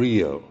not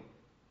real.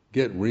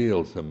 Get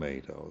real,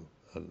 Sumedho.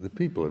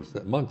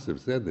 Monks have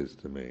said this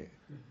to me.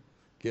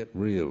 Get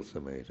real,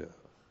 Sumedho.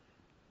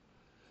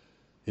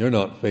 You're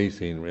not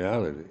facing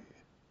reality.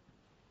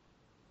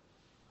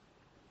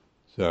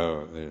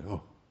 So,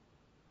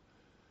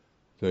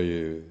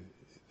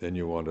 then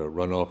you want to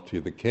run off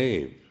to the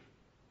cave.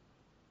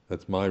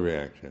 That's my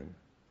reaction.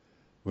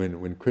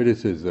 When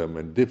criticism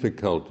and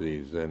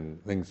difficulties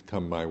and things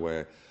come my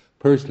way,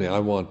 personally, I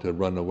want to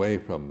run away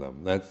from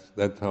them.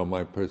 That's how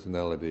my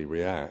personality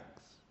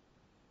reacts.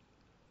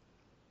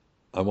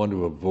 I want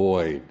to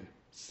avoid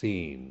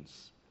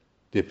scenes,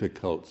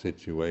 difficult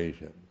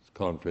situations,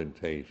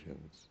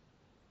 confrontations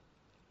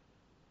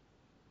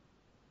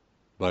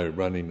by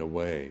running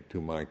away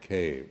to my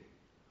cave.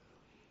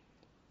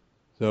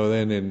 So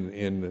then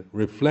in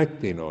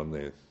reflecting on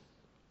this,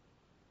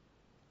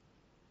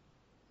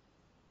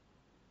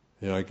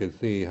 I can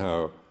see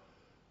how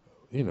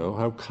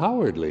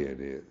cowardly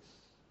it is.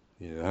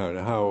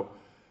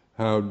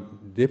 How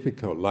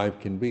difficult life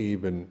can be,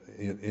 even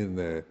in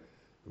the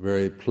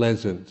very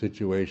pleasant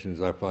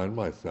situations I find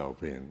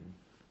myself in.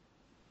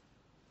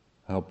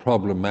 How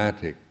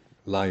problematic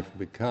life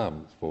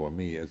becomes for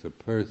me as a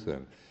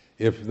person,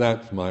 if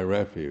that's my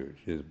refuge,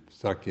 if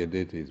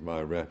Sakyaditi is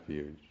my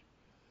refuge.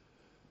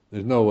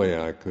 There's no way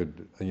I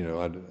could,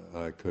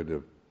 I could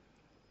have,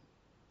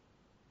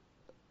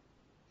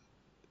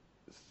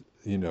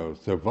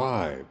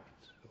 survived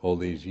all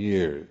these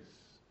years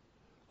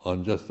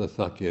on just the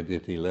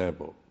Sakyaditi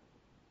level,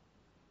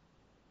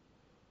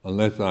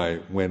 unless I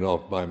went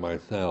off by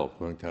myself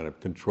in a kind of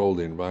controlled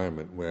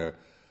environment where,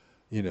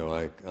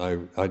 I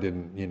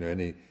didn't,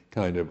 any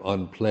kind of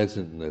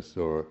unpleasantness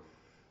or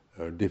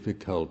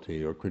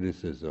difficulty or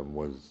criticism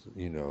was,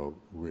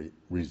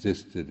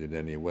 resisted in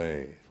any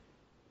way.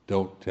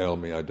 Don't tell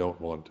me, I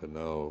don't want to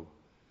know.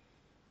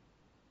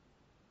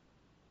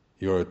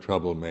 You're a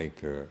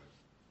troublemaker.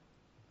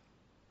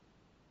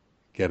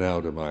 Get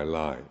out of my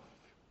life.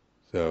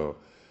 So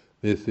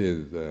this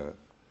is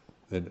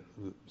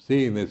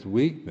seeing this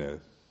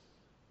weakness.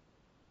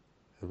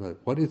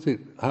 What is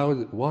it? How is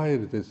it? Why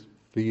is this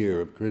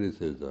fear of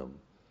criticism?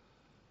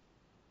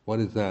 What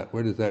is that?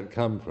 Where does that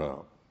come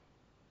from?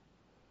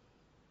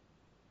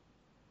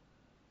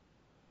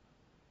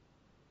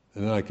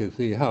 And I can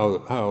see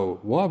how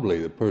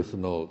wobbly the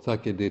personal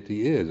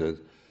Sakyaditi is. As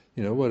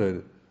what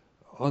an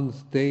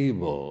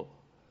unstable,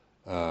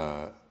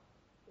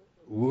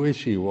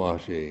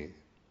 wishy-washy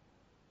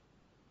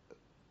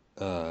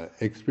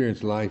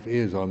experience life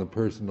is on a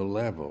personal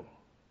level.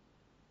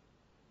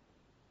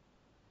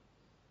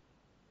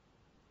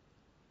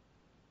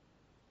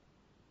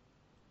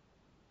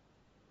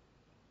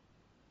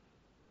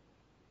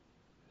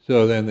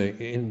 So then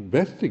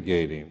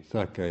investigating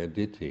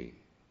Sakyaditi,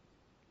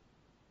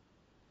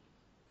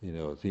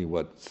 see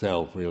what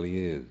self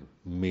really is,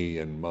 me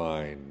and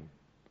mine,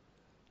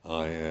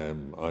 I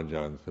am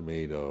Ajahn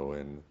Sumedho,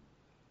 and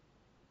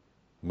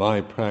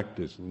my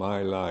practice,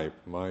 my life,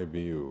 my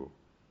view.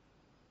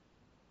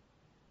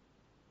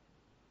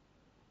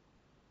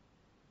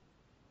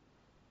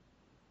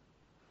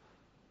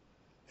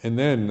 And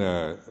then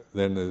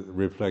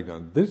reflect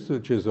on this,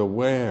 which is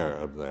aware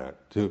of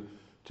that.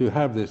 To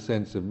have this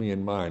sense of me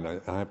and mine, I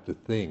have to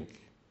think.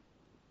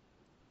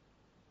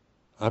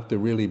 I have to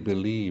really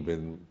believe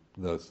in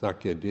the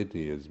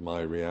Sakyaditi as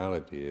my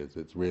reality is.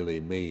 It's really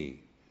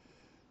me.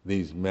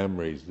 These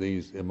memories,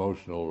 these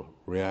emotional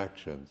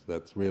reactions,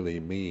 that's really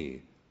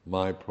me,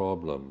 my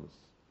problems.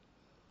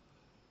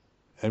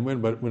 And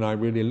when I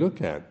really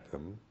look at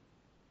them,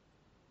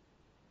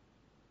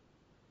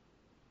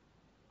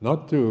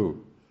 not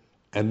through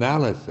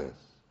analysis,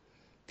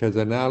 because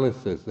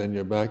analysis, then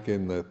you're back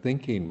in the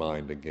thinking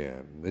mind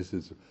again. This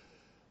is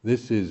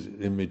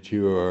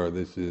immature.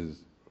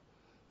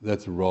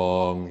 That's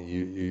wrong.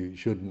 You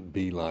shouldn't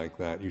be like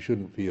that. You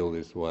shouldn't feel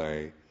this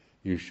way.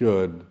 You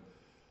should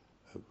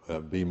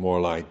be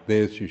more like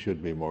this. You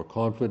should be more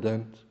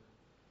confident.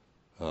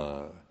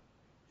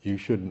 You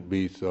shouldn't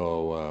be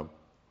so.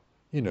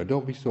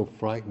 Don't be so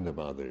frightened of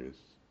others.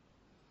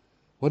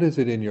 What is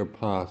it in your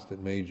past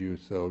that made you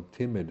so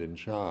timid and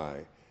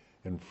shy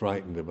and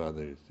frightened of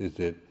others? Is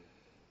it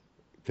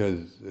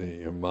because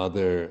your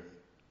mother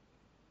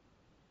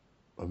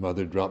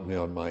dropped me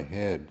on my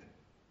head,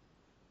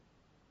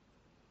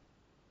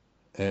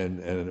 and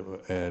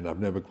I've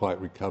never quite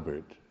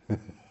recovered?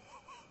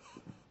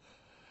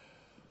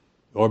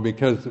 Or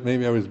because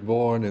maybe I was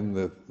born in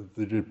the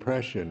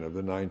Depression of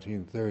the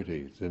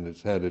 1930s, and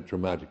it's had a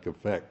traumatic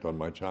effect on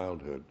my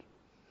childhood.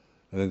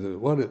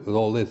 And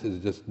all this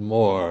is just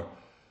more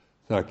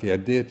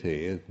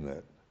Sakyaditi, isn't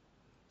it?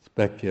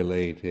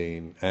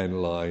 Speculating,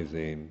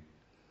 analyzing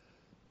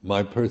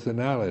my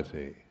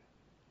personality.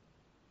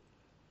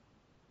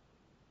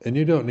 And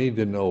you don't need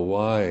to know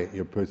why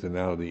your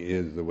personality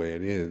is the way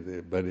it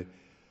is, but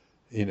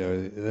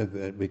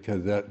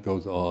because that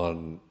goes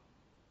on.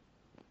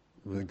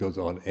 It goes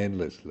on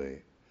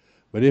endlessly.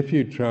 But if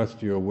you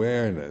trust your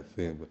awareness,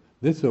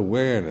 this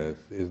awareness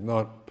is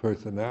not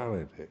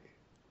personality.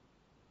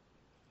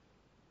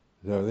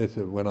 So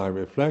when I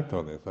reflect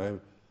on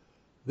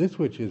this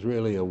which is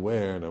really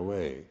aware and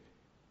awake,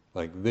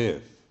 like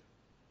this.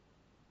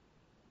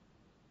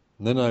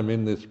 And then I'm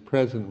in this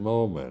present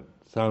moment,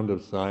 sound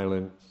of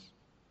silence,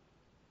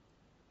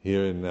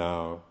 here and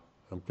now.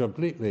 I'm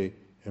completely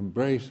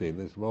embracing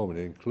this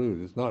moment.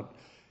 It's not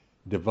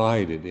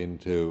divided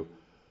into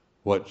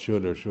what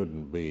should or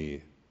shouldn't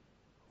be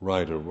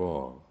right or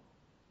wrong.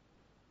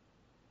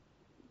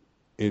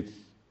 It's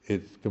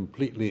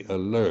completely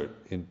alert,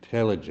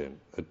 intelligent,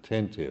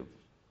 attentive,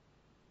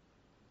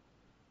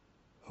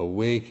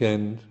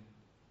 awakenedness,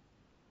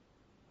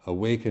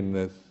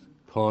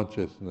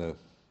 consciousness,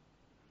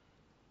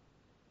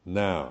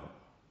 now.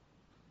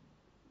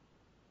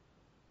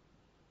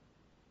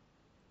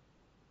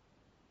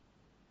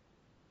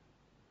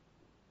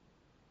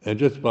 And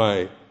just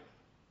by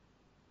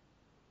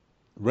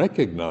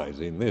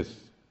recognizing this,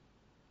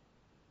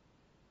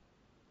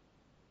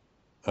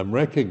 I'm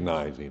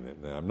recognizing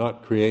it now. I'm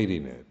not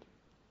creating it.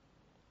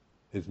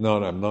 It's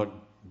not. I'm not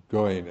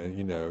going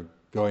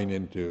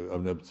into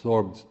an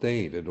absorbed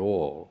state at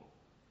all.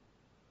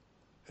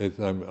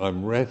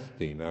 I'm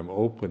resting. I'm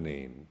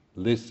opening,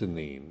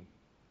 listening,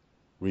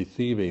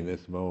 receiving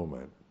this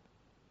moment,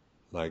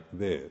 like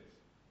this.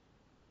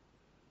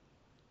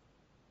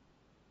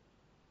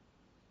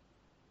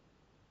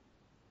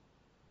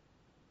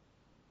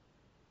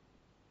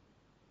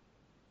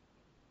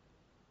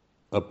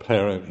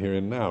 Apparent here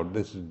and now.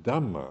 This is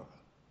Dhamma,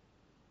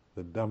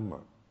 the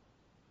Dhamma.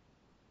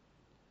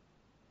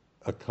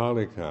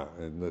 Akalika,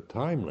 and the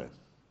timeless.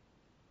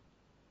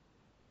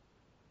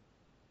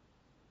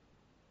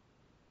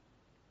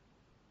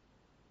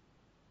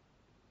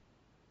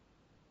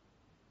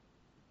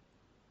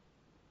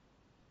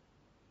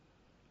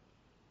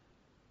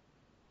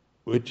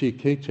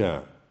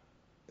 Vicikicca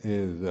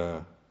is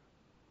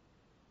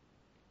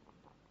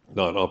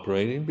not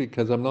operating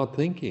because I'm not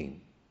thinking.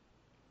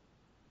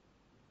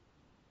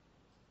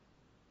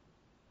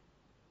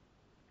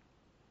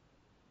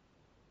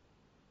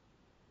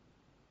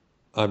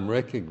 I'm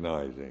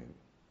recognizing,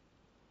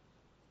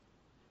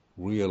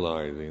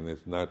 realizing this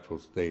natural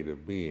state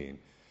of being.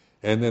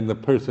 And then the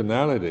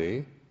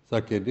personality,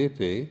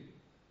 Sakyaditi,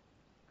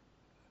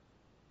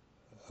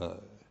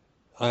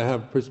 I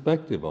have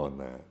perspective on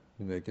that.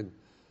 It's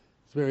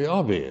very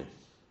obvious.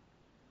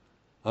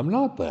 I'm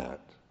not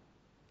that.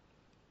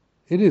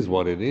 It is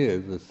what it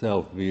is. The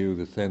self-view,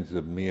 the sense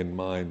of me and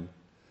mine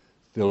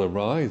still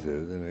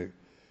arises, and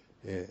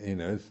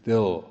it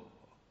still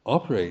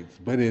operates,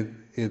 but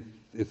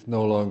it's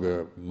no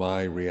longer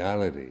my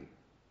reality.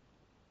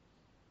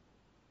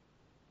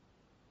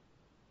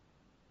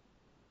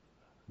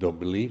 Don't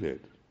believe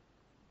it.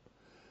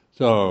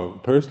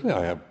 So personally,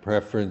 I have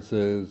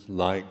preferences,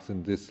 likes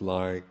and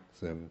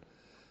dislikes, and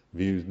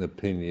views and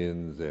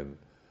opinions, and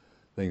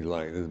things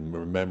like this.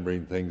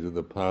 Remembering things of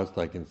the past,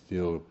 I can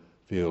still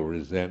feel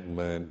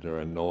resentment or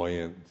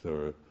annoyance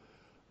or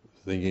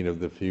thinking of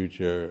the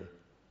future.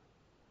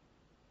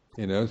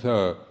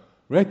 So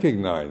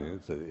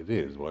recognizing it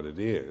is what it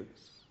is.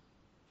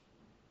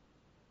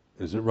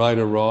 Is it right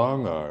or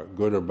wrong, or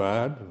good or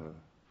bad?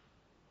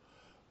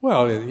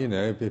 Well,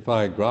 if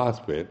I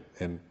grasp it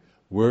and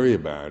worry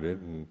about it,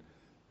 and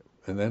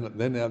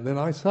then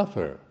I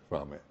suffer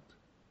from it.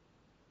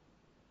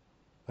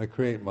 I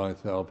create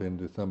myself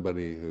into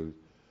somebody who,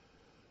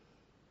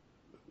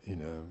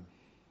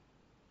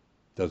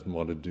 doesn't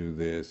want to do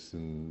this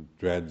and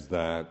dreads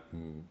that,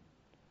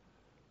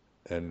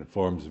 and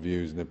forms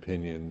views and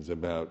opinions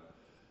about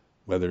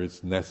whether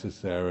it's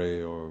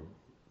necessary or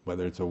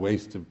whether it's a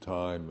waste of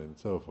time and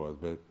so forth.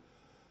 But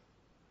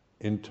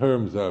in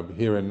terms of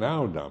here and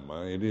now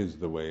Dhamma, it is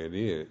the way it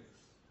is.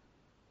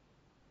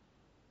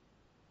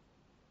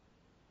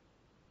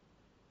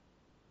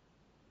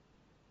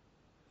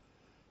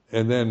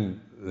 And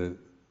then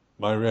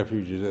my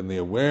refuge is in the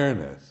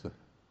awareness.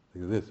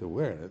 This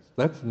awareness,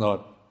 that's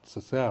not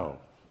self.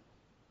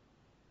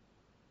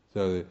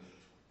 So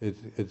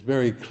it's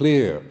very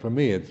clear for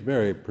me. It's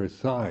very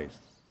precise.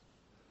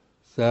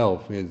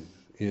 Self is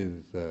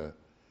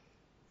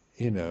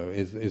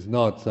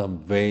not some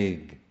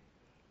vague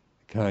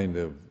kind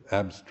of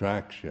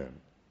abstraction,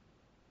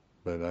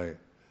 but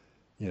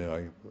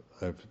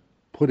I've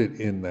put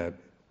it in that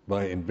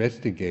by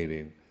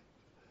investigating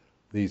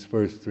these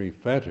first three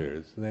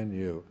fetters, then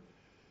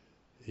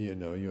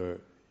you're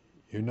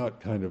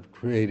not kind of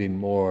creating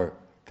more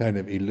kind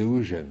of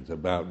illusions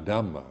about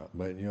Dhamma,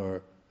 but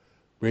you're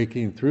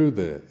breaking through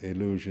the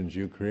illusions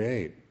you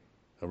create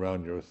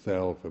around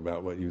yourself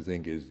about what you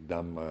think is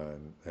Dhamma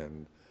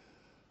and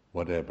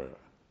whatever.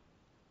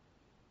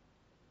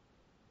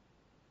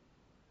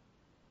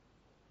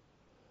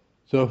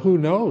 So who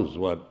knows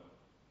what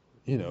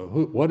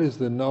is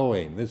the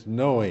knowing? This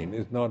knowing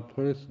is not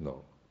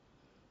personal.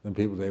 And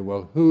people say,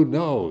 well, who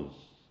knows?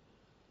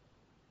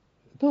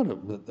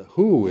 The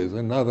who is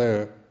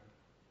another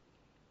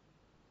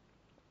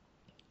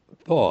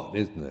thought,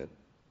 isn't it?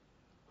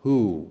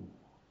 Who?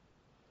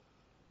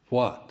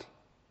 What?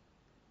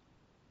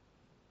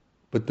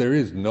 But there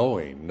is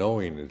knowing.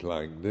 Knowing is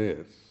like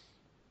this.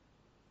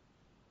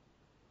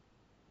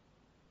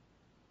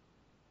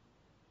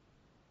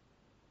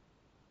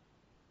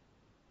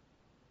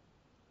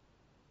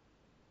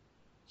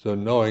 So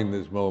knowing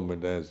this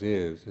moment as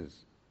is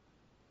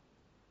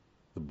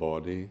the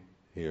body,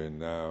 here and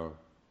now,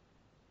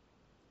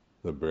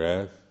 the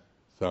breath,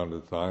 sound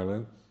of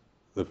silence,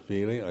 the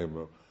feeling,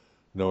 I'm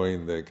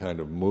knowing the kind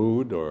of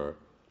mood or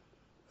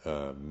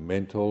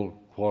mental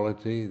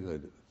quality, the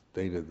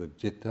state of the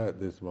citta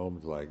at this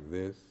moment like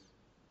this.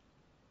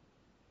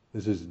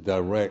 This is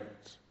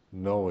direct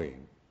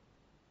knowing.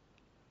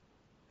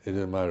 It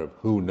doesn't matter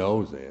who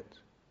knows it.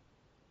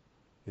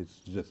 It's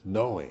just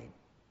knowing.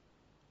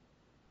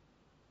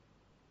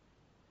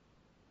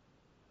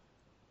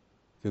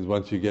 Because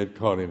once you get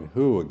caught in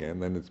who again,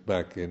 then it's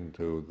back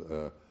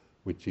into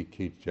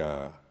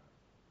vicikicca,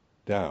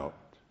 doubt.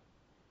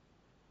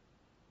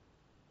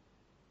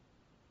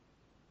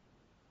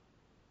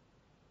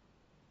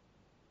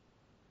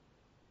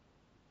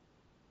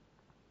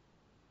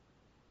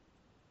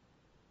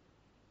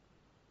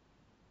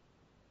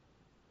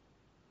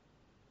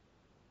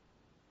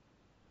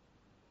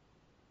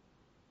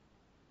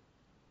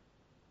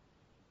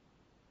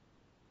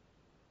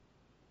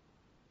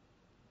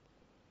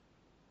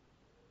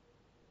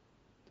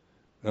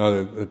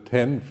 Now the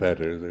 10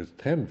 fetters, there's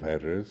 10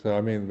 fetters, so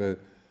I mean,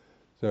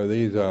 so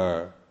these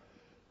are,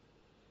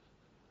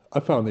 I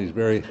found these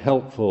very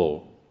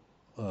helpful.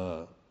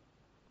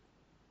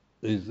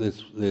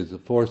 There's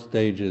 4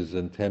 stages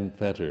and 10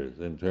 fetters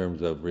in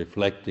terms of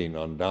reflecting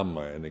on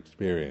Dhamma and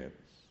experience.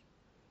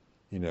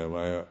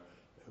 My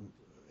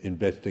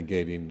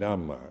investigating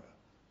Dhamma.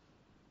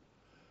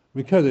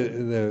 Because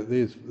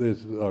this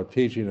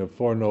teaching of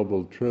 4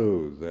 noble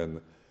truths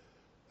and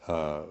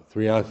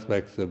 3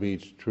 aspects of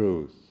each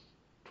truth,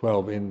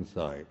 12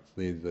 insights.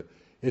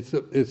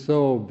 It's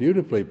so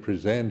beautifully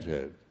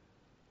presented.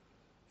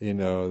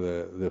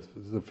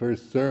 The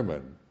first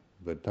sermon,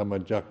 the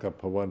Dhammacakka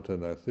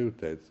Pavattana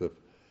Sutta.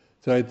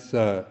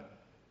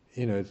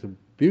 It's a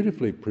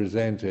beautifully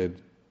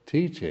presented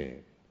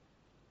teaching.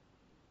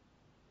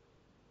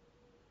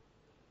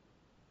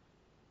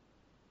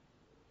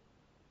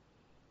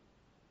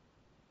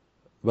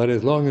 But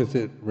as long as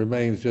it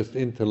remains just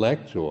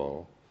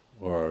intellectual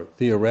or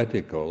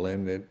theoretical,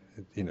 and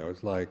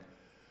it's like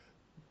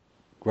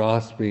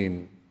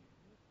grasping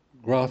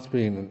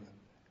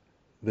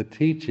the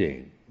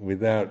teaching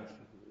without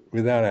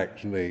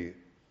actually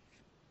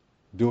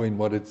doing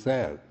what it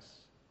says.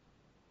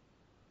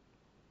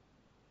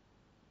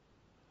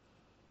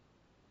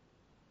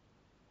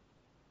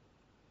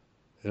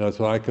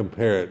 So I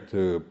compare it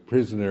to a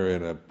prisoner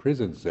in a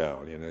prison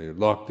cell. You're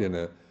locked in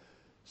a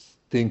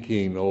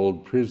stinking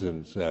old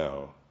prison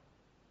cell.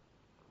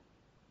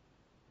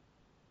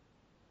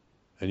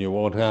 And you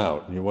want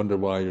out, and you wonder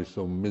why you're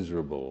so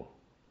miserable,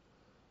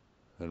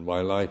 and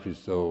why life is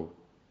so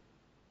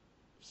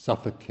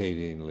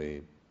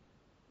suffocatingly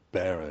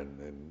barren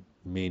and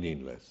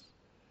meaningless.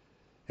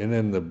 And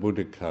then the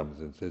Buddha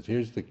comes and says,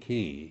 here's the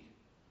key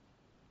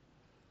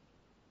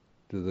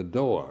to the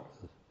door.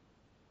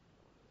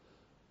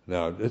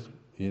 Now,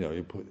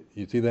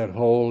 you see that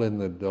hole in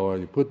the door,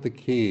 you put the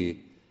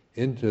key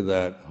into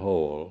that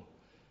hole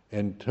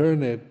and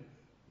turn it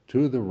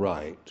to the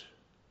right.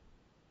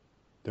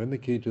 Turn the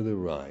key to the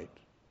right,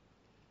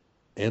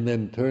 and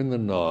then turn the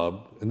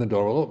knob, and the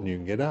door will open, you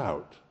can get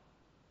out.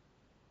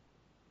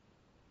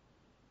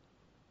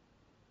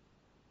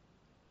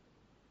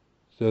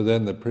 So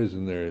then the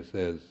prisoner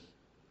says,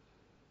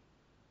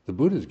 the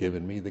Buddha's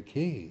given me the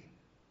key.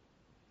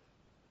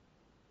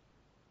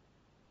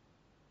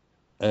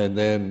 And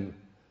then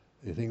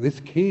you think, this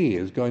key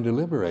is going to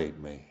liberate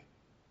me.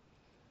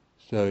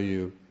 So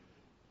you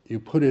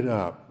put it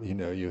up,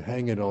 you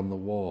hang it on the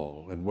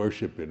wall and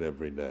worship it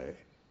every day.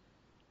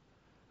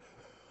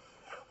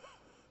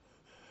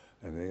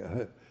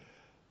 And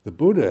the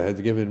Buddha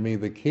has given me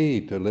the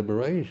key to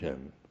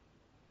liberation.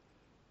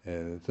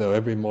 And so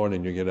every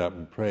morning you get up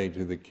and pray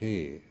to the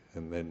key,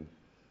 and then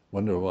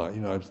wonder why. I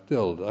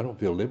don't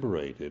feel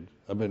liberated.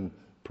 I've been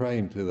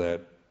praying to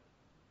that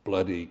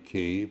bloody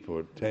key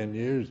for 10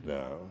 years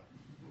now.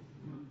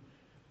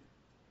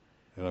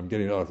 And I'm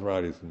getting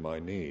arthritis in my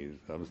knees.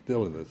 I'm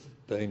still in the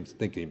same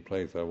stinking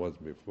place I was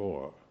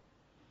before.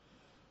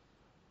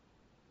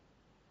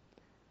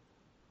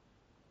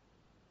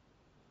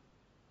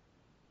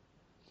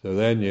 So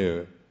then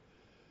you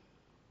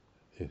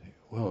think,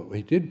 well,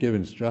 he did give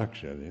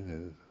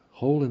instruction.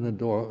 Hole in the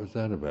door, what was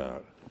that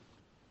about?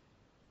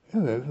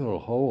 Yeah, there's a little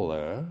hole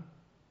there.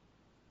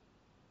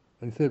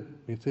 And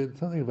he said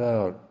something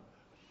about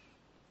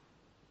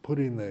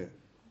putting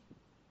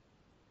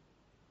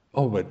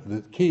but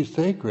the key's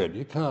sacred.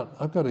 You can't,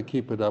 I've got to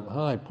keep it up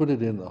high. Put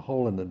it in the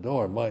hole in the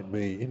door. Might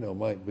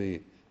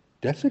be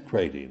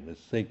desecrating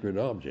this sacred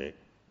object,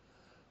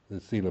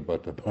 the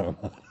Silabbata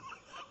Parama.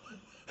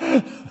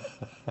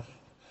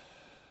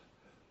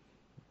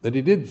 That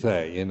he did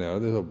say,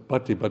 there's a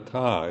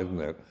patipata,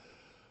 isn't it?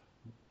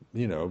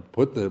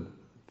 Put the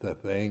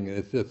thing,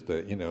 it's just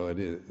it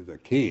is a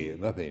key,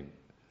 nothing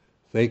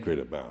sacred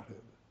about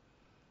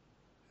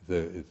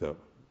it.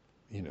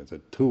 It's a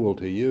tool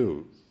to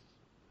use.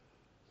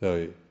 So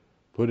you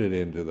put it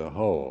into the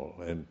hole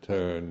and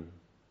turn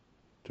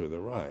to the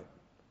right.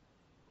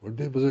 Or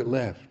was it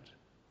left?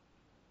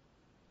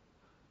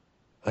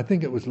 I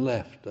think it was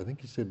left. I think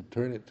he said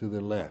turn it to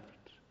the left.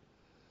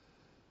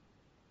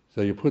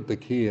 So you put the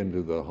key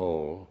into the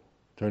hole,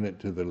 turn it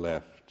to the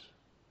left.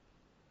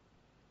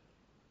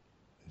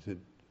 He said,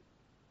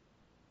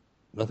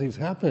 nothing's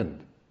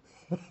happened.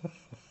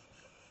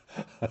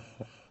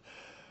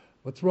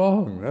 What's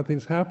wrong?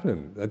 Nothing's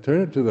happened. I turn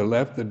it to the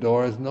left, the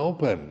door isn't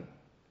open.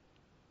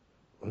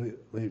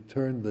 They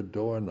turned the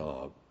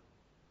doorknob.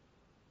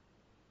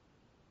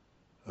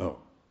 Oh,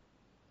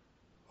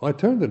 Oh, I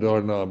turned the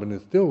doorknob and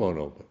it still won't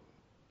open.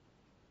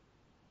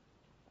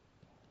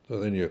 So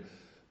then you're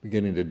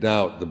beginning to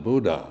doubt the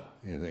Buddha.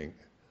 You think,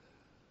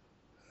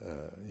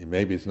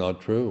 maybe it's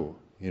not true,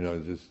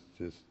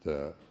 just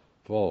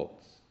false.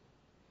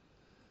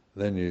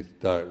 Then you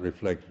start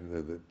reflecting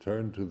that it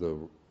turned to the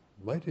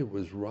right, it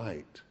was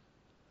right.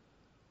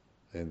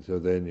 And so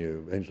then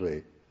you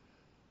eventually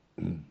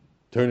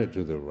turn it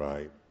to the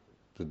right,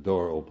 the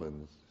door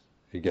opens,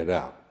 you get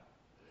out.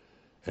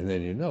 And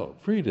then you know,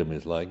 freedom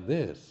is like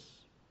this.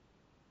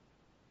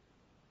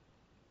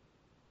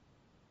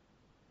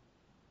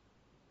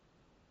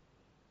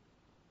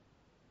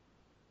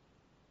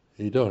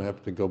 You don't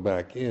have to go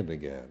back in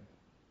again.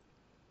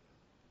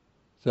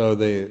 So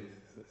this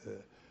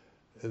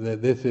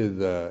is,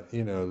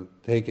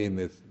 taking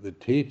the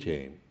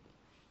teaching,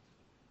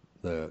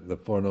 the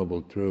Four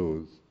Noble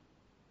Truths,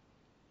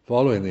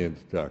 following the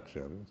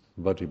instructions,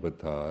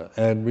 Satipatthana,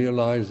 and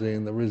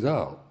realizing the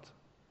result.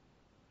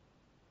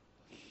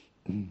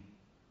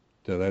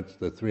 So that's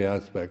the three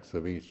aspects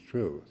of each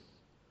truth.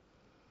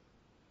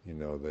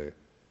 The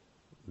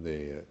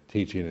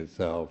teaching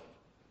itself,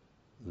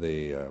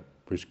 the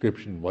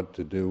prescription what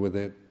to do with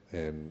it,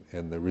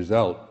 and the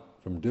result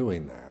from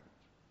doing that.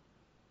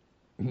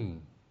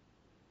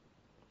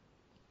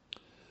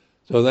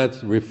 So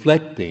that's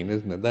reflecting,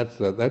 isn't it? That's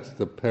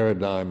the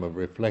paradigm of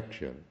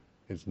reflection.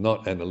 It's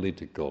not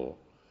analytical.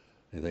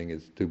 I think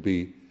it's to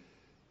be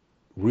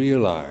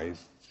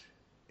realized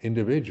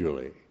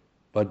individually.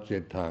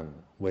 Pajjetang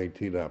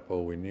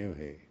Vaitirapo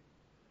Vinyuhi.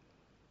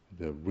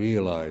 To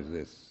realize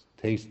this,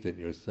 taste it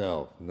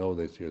yourself, know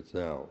this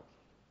yourself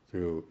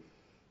through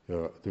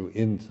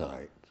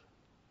insight.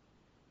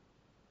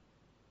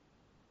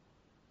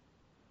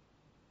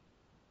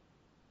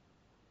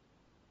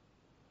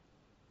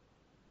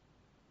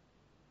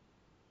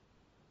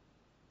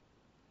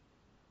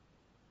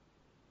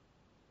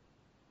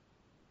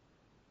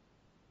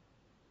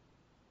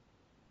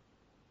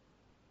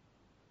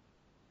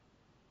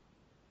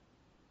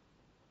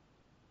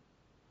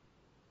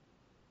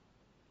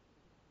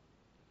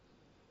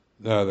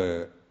 Now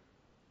the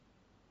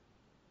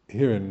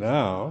here and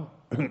now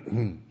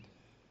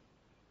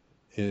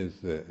is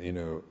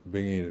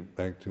bringing it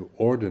back to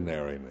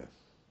ordinariness,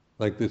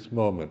 like this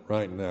moment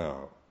right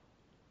now.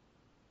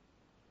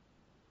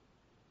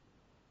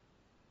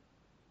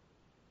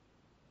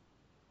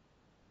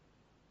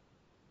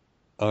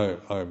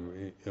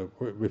 I'm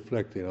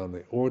reflecting on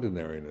the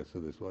ordinariness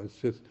of this one.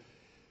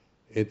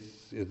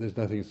 There's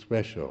nothing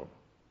special.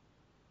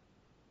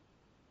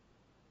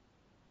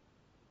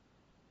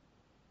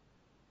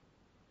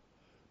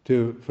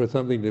 For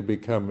something to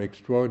become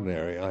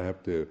extraordinary, I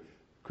have to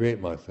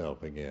create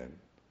myself again.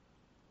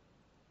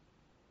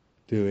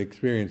 To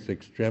experience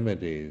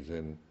extremities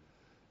and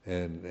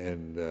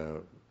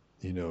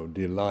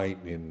delight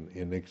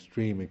in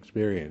extreme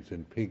experience,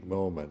 in peak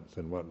moments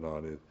and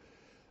whatnot,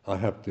 I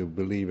have to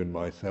believe in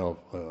myself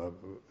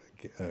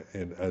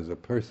as a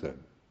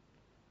person.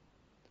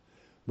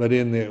 But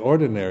in the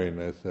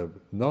ordinariness of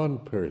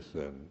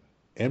non-person,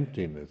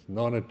 emptiness,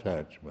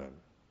 non-attachment,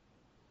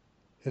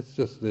 it's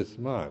just this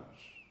much.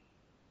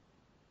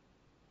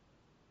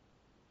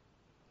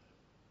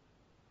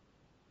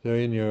 So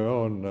in your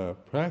own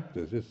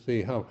practice, just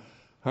see how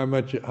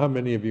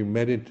many of you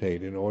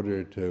meditate in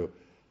order to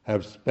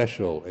have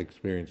special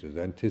experiences,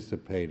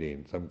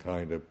 anticipating some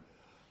kind of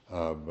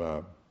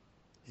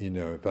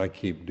if I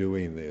keep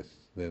doing this,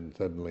 then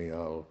suddenly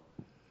I'll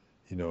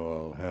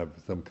have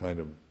some kind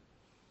of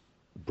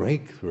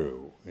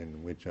breakthrough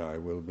in which I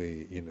will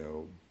be,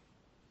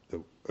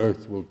 the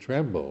earth will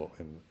tremble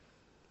and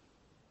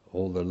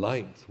all the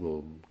lights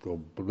will go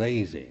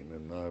blazing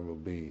and I will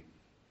be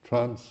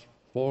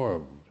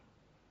transformed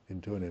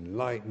into an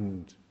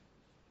enlightened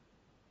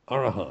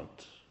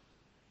arahant.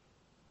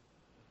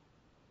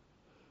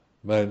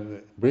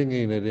 But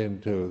bringing it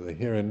into the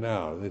here and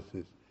now,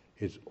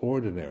 it's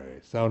ordinary.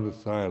 Sound of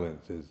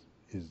silence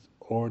is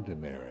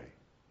ordinary.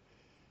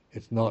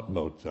 It's not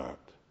Mozart.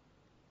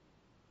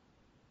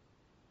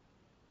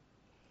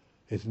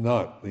 It's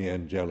not the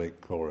angelic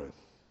chorus.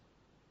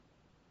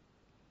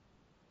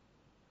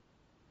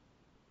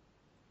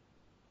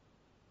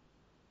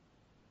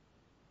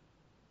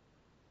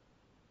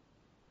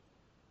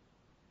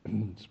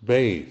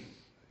 Space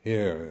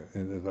here,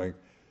 and it's like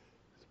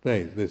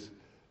space.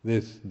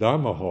 This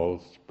Dharma hall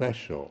is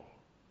special.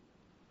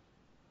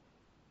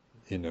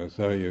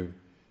 So you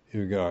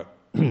got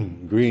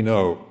green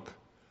oak,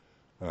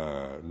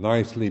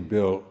 nicely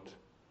built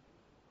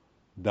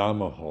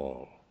Dhamma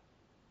hall.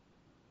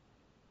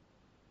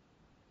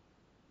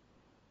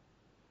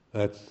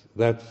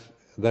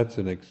 That's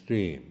an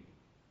extreme.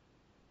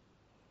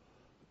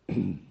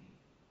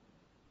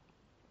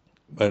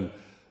 But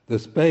the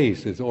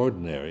space is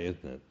ordinary,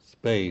 isn't it?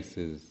 Space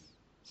is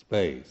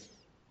space.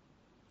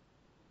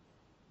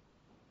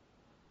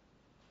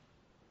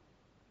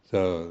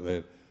 So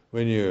that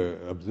when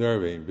you're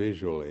observing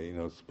visually,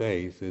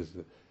 space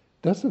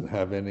doesn't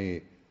have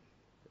any,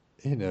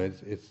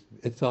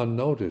 it's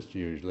unnoticed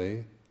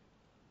usually.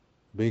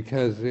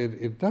 because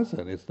it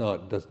doesn't.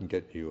 Doesn't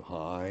get you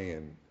high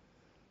and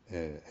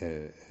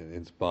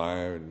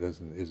inspired.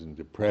 Isn't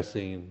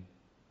depressing.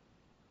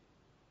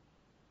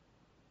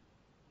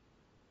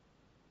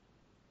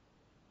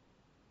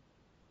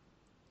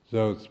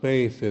 So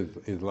space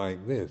is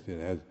like this.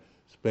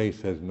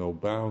 Space has no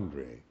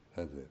boundary,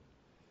 does it?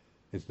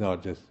 It's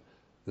not just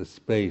the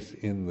space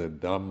in the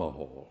Dhamma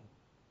hall.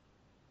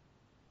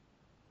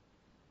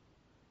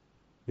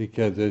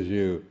 Because as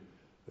you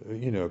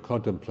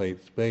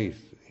contemplate space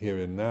here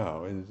and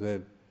now, is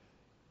that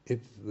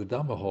it's the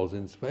Dhamma hall's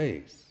in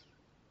space.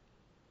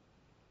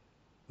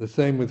 The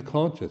same with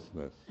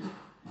consciousness.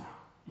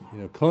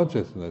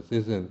 Consciousness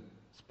isn't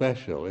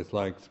special, it's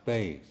like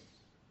space.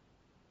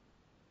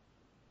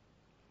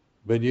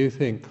 But you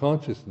think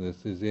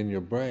consciousness is in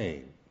your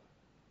brain.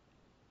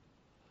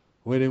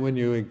 When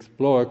you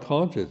explore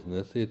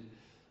consciousness,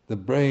 the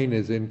brain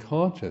is in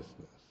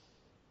consciousness.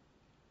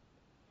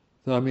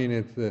 So I mean,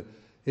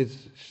 it's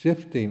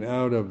shifting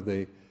out of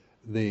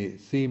the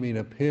seeming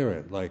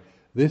appearance. Like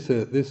this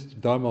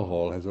Dhamma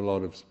hall has a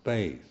lot of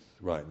space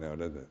right now,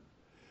 doesn't it?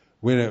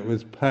 When it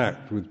was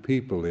packed with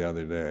people the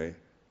other day,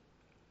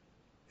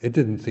 it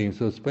didn't seem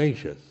so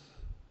spacious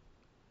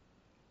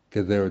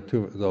because there were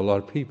a lot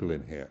of people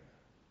in here.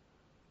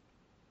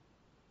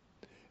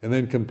 And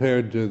then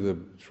compared to the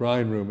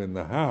shrine room in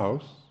the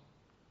house,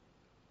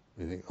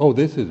 you think, oh,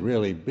 this is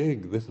really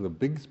big. This is a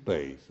big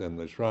space, and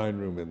the shrine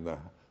room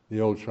the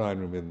old shrine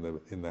room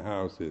in the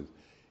house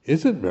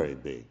isn't very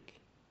big.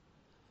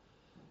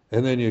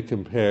 And then you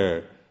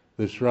compare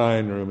the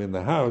shrine room in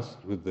the house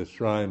with the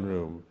shrine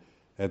room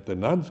at the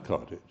nun's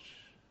cottage,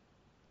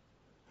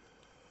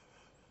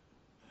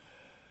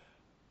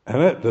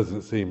 and that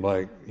doesn't seem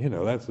like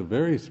that's a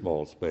very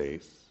small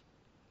space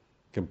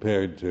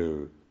compared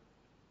to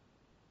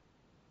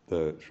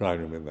the shrine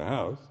room in the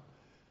house,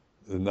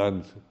 the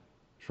nun's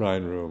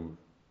shrine room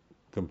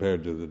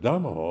compared to the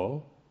Dhamma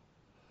hall.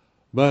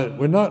 But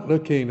we're not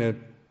looking at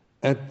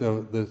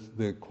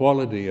the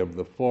quality of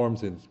the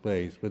forms in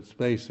space, but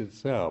space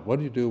itself. What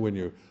do you do when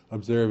you're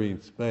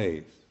observing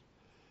space?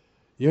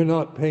 You're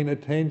not paying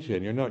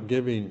attention, you're not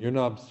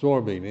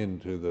absorbing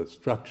into the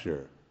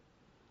structure,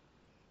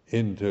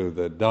 into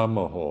the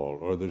Dhamma hall,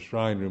 or the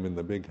shrine room in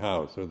the big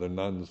house, or the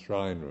nun's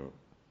shrine room.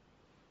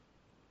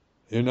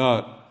 You're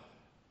not.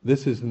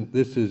 This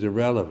is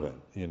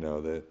irrelevant,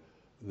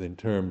 in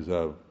terms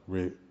of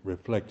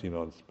reflecting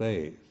on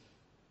space.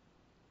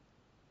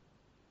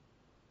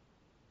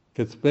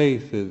 Because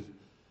space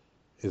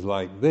is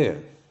like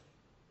this,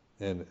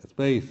 and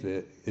space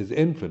is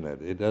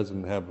infinite.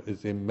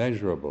 It's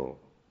immeasurable.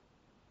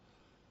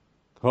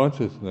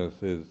 Consciousness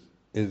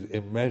is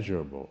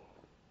immeasurable.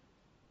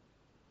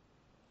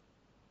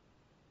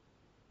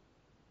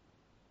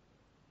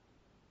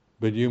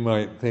 But you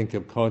might think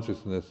of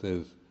consciousness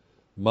as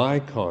my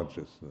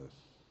consciousness,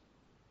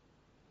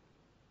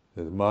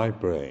 as my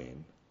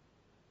brain,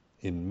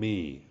 in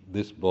me,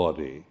 this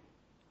body.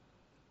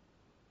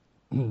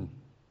 And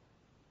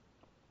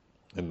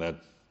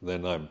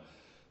then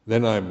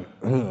I'm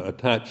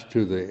attached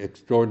to the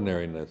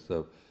extraordinariness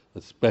of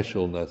the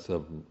specialness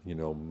of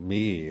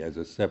me as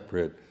a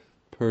separate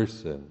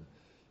person,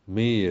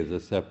 me as a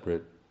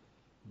separate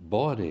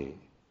body,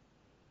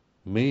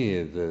 me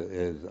as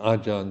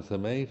Ajahn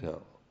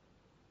Sumedho.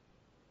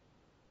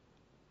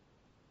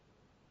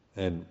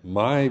 And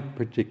my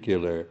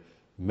particular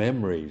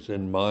memories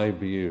and my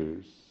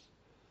views,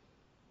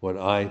 what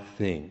I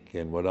think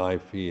and what I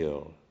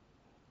feel,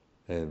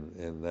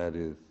 and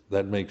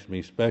that makes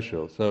me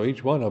special. So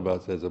each one of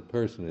us as a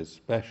person is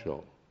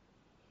special.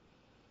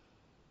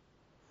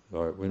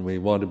 Or when we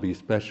want to be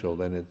special,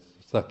 then it's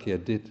Sakya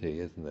Ditti,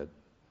 isn't it?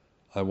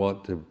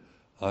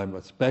 I'm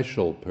a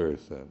special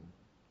person.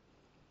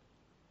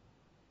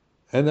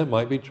 And that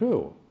might be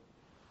true.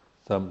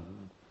 Some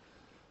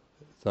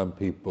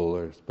people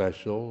are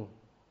special,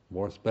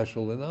 more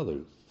special than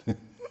others.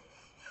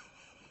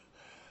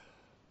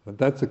 But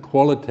that's a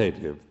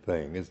qualitative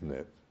thing, isn't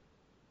it?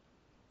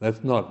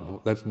 That's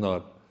not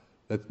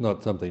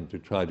something to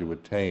try to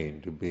attain,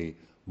 to be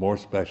more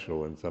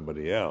special than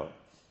somebody else.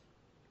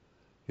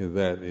 Because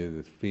that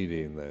is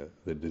feeding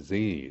the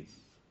disease.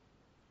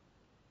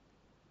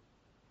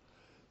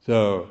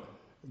 So,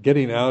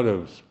 getting out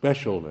of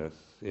specialness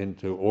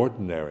into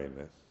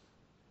ordinariness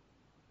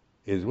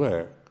is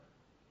where?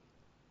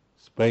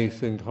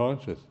 Space and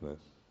consciousness.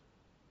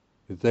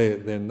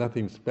 There's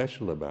nothing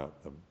special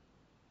about them.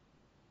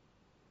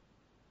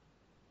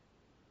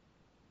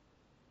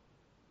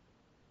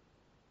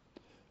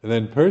 And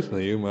then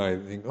personally you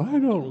might think, I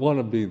don't want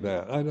to be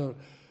that.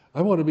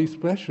 I want to be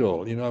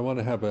special. I want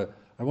to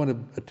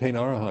attain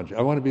arahant.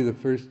 I want to be the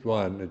first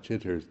one at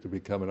Chitters to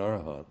become an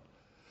arahant.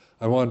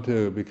 I want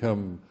to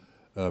become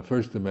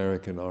first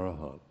American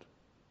arahant.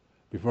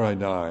 Before I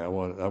die, I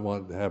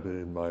want to have it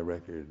in my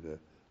record.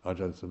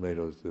 Ajahn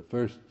Sumedho is the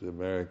first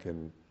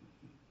American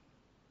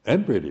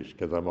and British,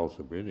 because I'm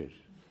also British,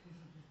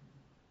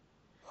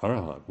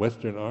 arahant,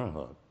 Western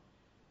arahant.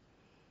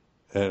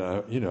 And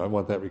I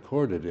want that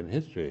recorded in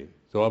history,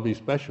 so I'll be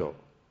special.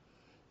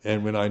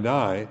 And when I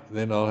die,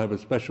 then I'll have a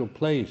special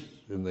place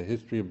in the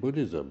history of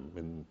Buddhism.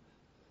 And,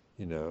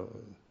 you know,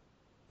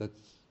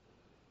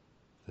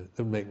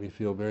 that'll make me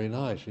feel very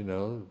nice, you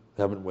know.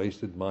 Haven't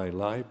wasted my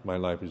life. My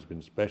life has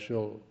been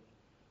special.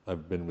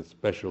 I've been with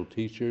special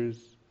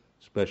teachers,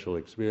 special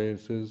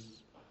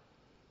experiences,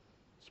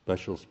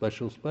 special,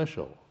 special,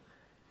 special.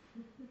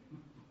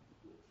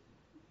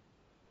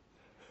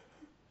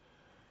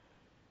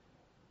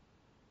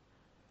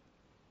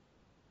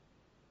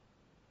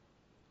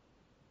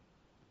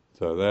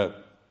 So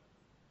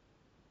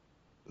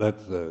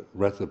that's a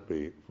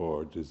recipe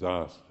for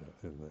disaster,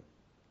 isn't it?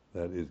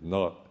 That is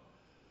not,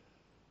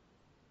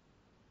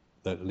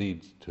 that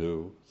leads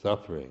to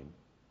suffering.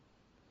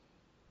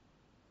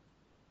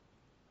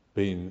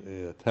 Being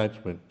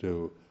attachment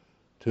to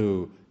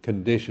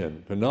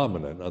conditioned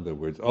phenomena, in other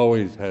words,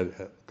 always has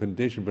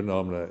conditioned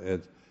phenomena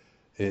as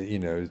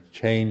is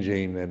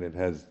changing, and it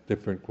has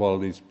different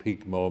qualities,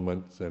 peak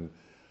moments, and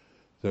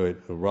so it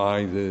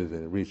arises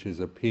and it reaches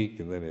a peak,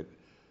 and then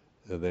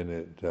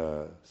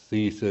it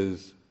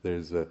ceases.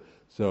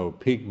 So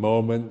peak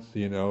moments,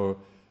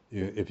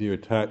 if you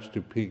attach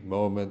to peak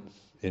moments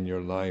in your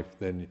life,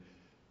 then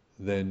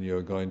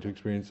you're going to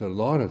experience a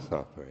lot of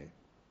suffering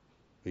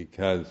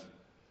because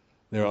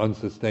they're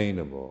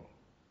unsustainable.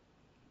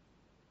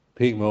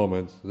 Peak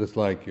moments, just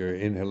like your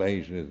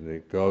inhalation, isn't it?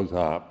 It goes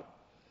up.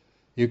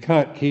 You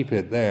can't keep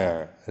it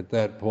there at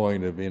that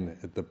point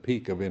at the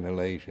peak of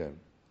inhalation.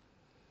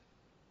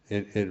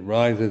 It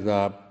rises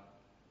up,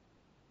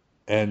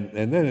 and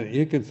then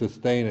you can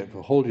sustain it,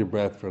 hold your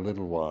breath for a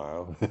little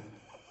while,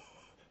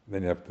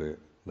 then you have to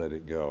let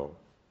it go.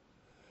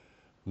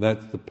 And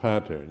that's the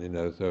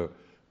pattern, so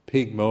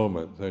peak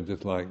moments are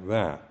just like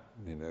that.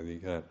 You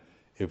can't,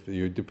 if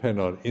you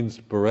depend on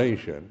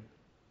inspiration,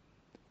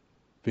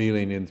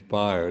 feeling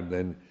inspired,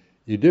 then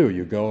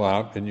you go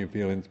out and you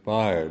feel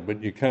inspired,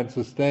 but you can't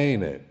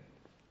sustain it.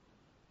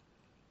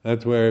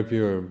 That's where if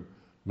your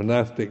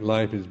monastic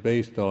life is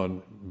based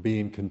on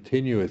being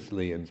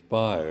continuously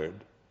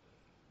inspired,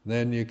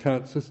 then you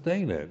can't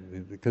sustain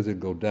it, because it'll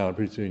go down.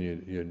 Pretty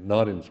soon you're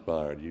not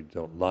inspired, you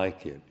don't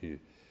like it,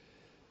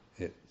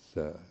 it's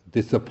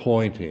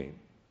disappointing.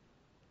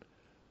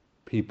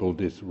 People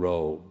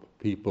disrobe,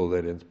 people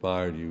that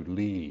inspired you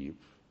leave,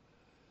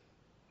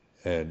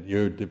 and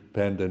you're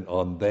dependent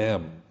on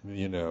them.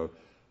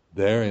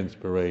 Their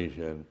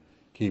inspiration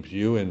keeps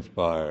you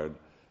inspired,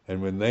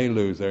 and when they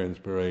lose their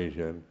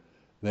inspiration,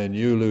 then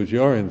you lose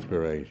your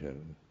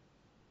inspiration.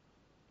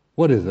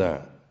 What is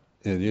that?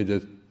 You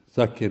just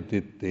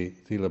sakyaditti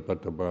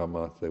silapata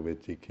paramasa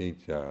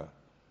vicikicca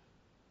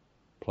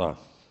plus.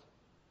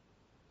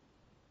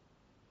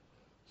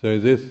 So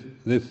is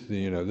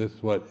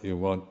this what you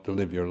want to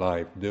live your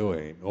life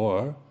doing?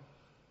 Or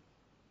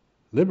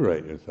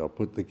liberate yourself,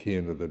 put the key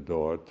into the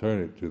door,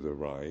 turn it to the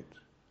right,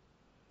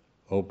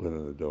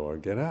 open the door,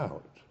 get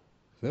out.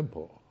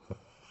 Simple.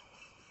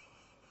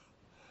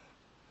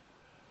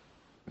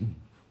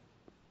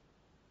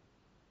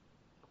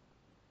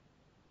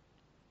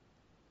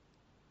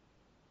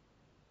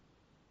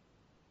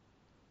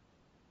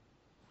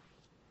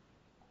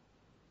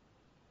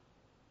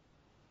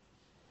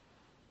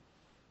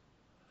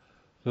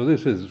 So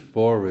this is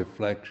for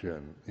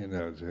reflection,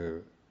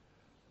 to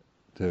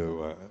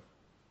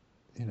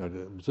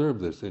observe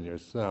this in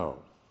yourself.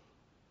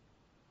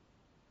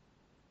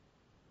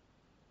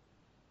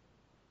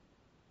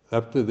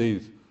 After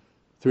these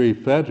three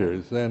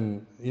fetters,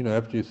 then,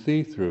 after you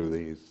see through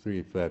these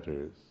three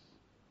fetters,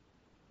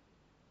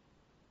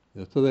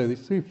 so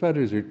these three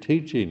fetters are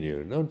teaching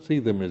you. Don't see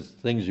them as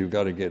things you've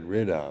got to get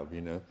rid of,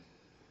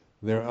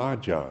 They're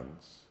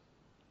ajahns.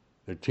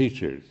 They're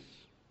teachers.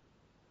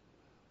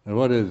 And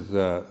what does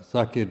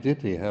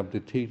Sakyaditi have to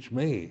teach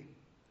me?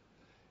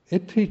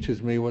 It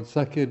teaches me what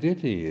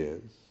Sakyaditi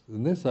is.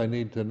 And this I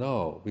need to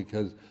know,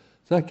 because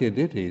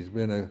Sakyaditi has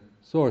been a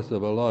source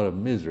of a lot of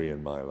misery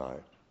in my life.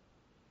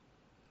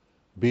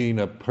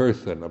 Being a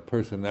person, a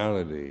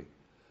personality,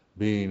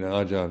 being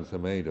Ajahn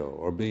Sumedho,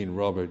 or being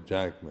Robert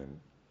Jackman,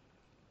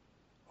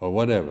 or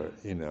whatever,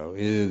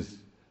 is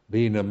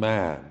being a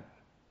man,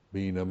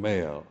 being a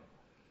male,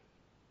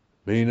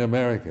 being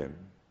American,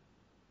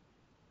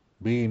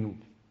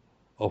 being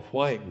a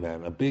white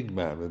man, a big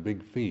man with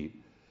big feet,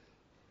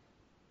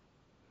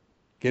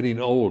 getting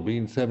old,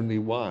 being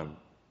 71.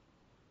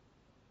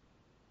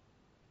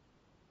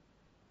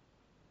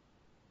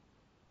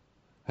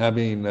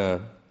 Having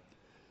a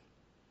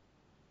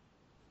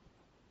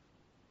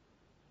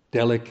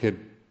delicate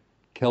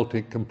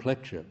Celtic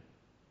complexion,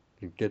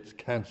 it gets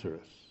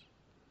cancerous.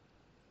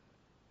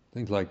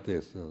 Things like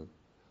this,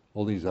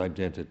 all these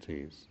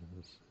identities.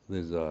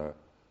 These are,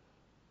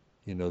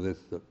 this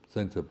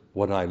sense of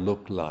what I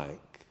look like,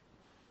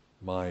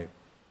 my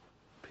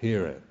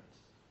appearance,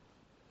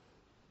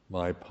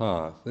 my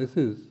past. This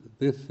is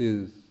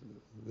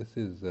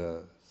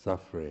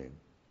suffering,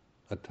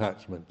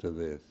 attachment to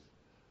this.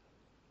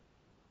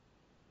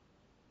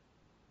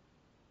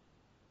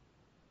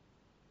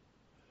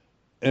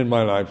 And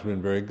my life's been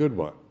a very good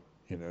one.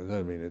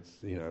 It's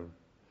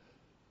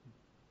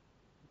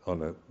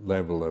on a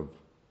level of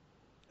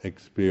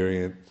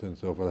experience and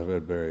so forth. I've had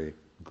a very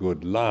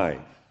good life.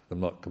 I'm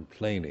not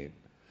complaining.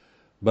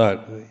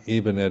 But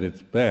even at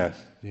its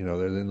best,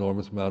 there's an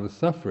enormous amount of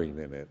suffering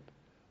in it,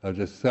 of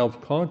just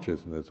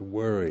self-consciousness,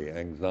 worry,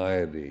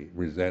 anxiety,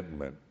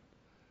 resentment,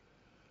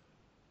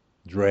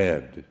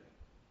 dread.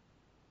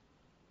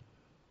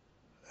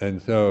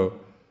 And so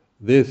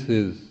this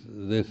is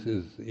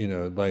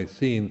by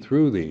seeing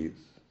through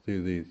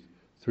these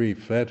three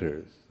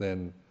fetters,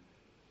 then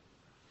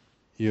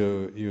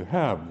you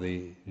have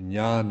the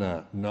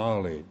jnana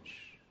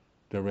knowledge,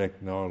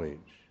 direct knowledge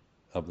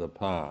of the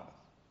path.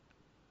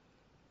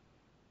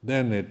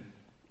 Then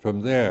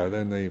from there,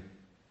 the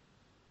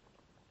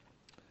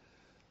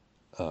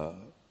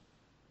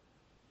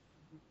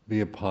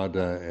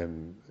Vyapada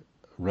and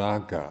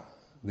Raga,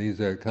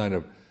 these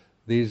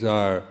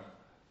are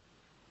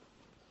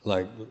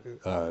like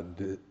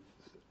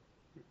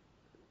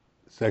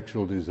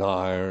sexual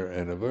desire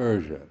and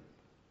aversion.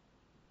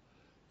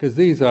 Because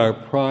these are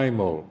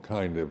primal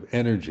kind of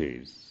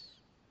energies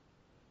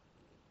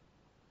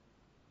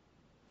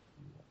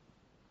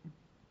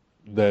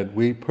that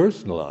we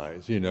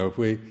personalize.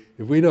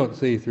 If we don't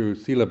see through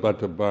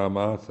Silabbata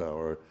Paramasa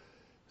or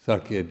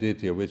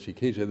Sakkayaditya or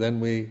Vicikiccha, then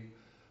we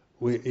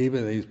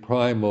even these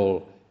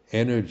primal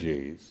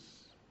energies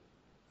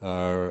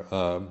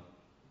are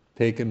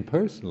taken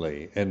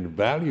personally and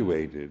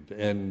evaluated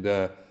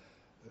and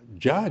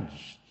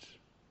judged,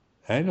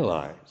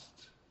 analyzed.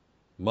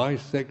 My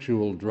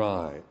sexual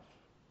drive,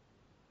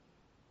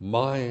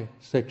 my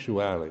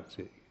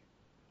sexuality,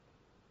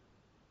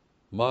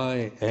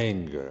 my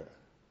anger,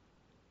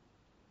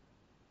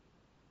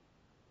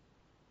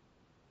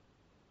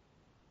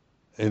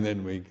 and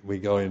then we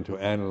go into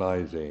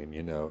analyzing,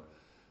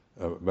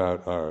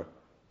 about our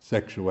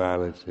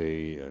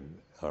sexuality and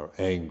our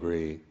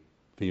angry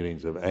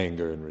feelings of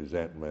anger and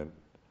resentment.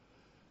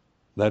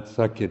 That's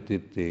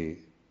Sakkayaditthi,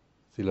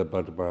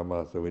 Silabbata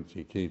Paramasa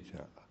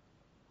Vicikiccha.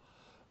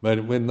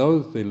 But when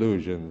those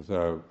illusions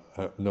no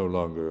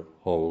longer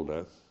hold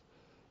us,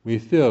 we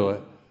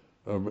still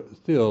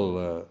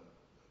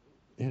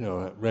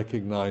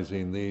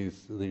recognizing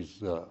these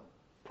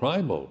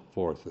primal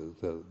forces,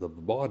 the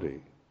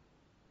body,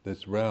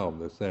 this realm,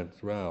 the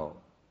sense realm.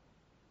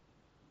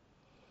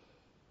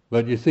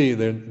 But you see,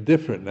 they're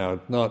different now.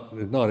 It's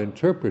not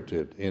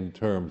interpreted in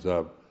terms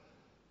of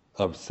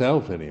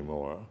self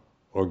anymore,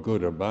 or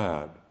good or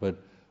bad, but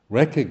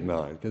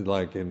recognized,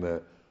 like in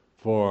the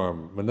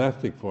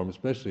monastic form,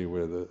 especially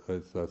where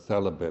it's a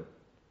celibate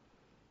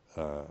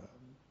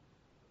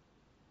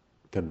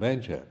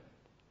convention.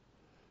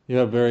 You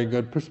have very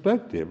good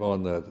perspective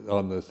on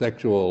the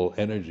sexual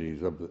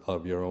energies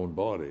of your own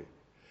body.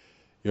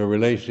 Your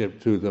relationship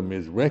to them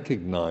is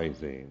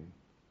recognizing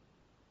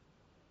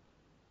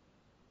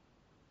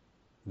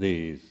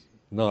these,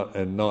 not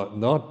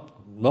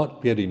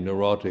getting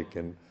neurotic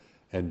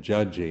and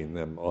judging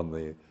them on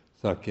the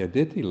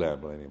Sakkayaditthi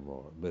level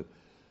anymore, but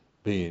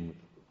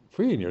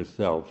freeing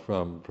yourself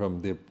from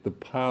the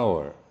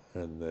power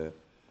and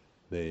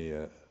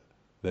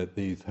that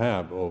these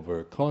have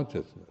over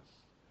consciousness.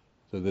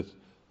 So this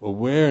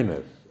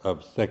awareness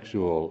of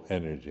sexual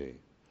energy,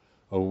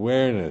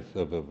 awareness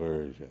of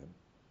aversion,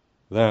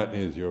 that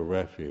is your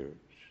refuge.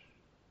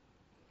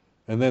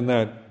 And then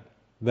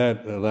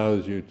that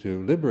allows you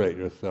to liberate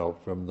yourself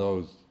from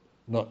those,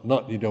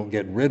 not you don't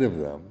get rid of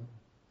them,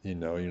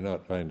 you're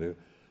not trying to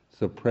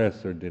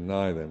suppress or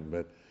deny them,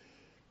 but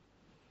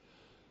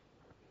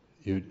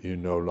you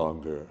no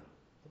longer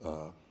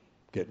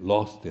get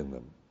lost in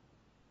them.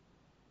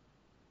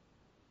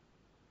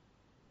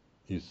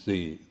 You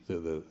see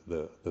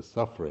the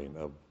suffering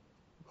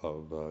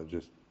of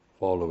just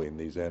following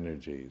these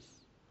energies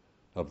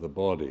of the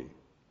body.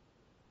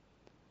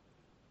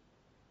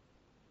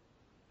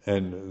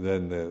 And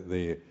then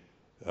the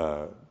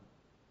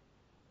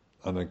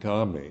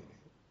anagami,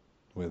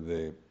 with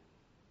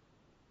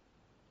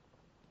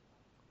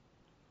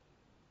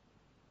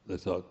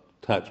this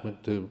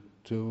attachment to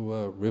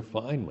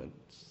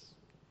refinements,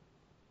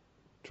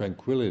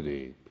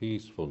 tranquility,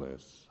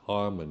 peacefulness,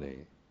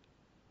 harmony.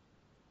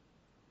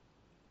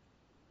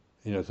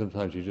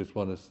 Sometimes you just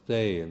want to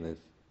stay in this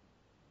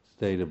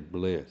state of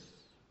bliss.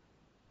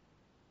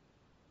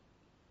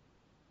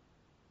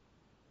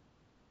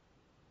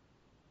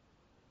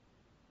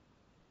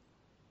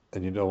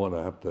 And you don't want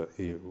to have to,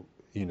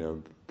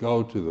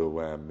 go to the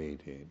WAM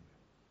meeting.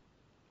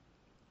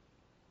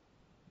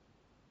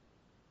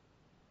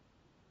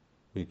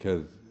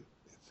 Because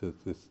it's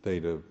this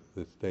state of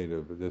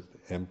just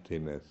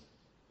emptiness,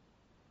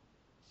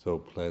 so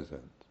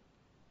pleasant.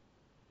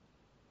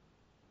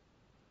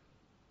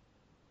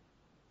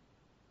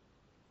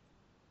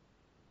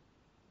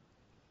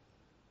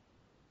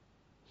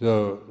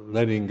 So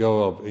letting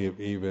go of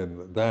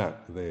even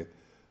that, the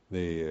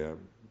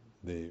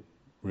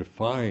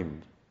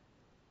refined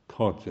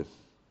conscious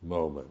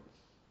moments,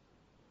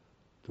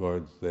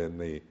 towards then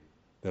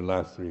the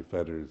last three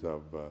fetters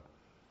of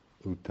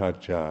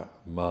Uddhacca,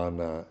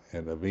 Mana,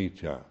 and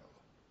Avijja,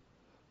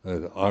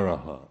 as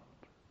Arahant.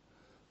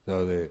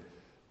 So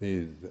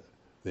these,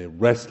 the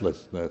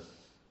restlessness,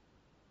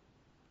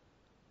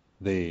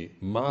 the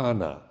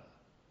mana,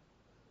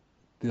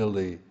 still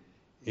the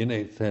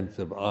innate sense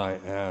of I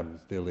am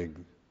still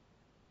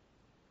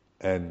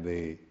and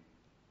the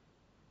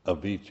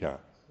avijja,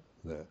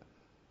 the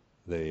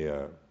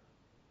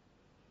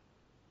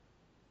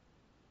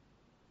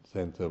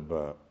sense of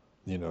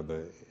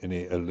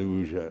any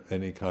illusion,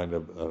 any kind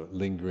of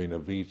lingering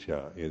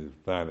avijja is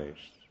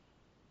vanished,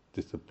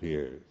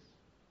 disappears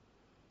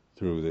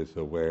through this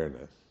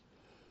awareness.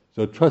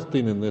 So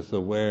trusting in this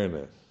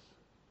awareness,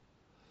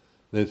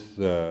 this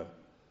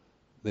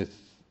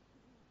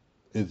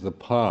is the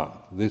path,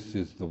 this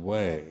is the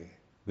way,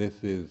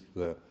 this is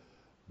the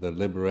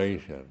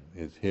liberation,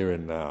 is here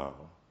and now.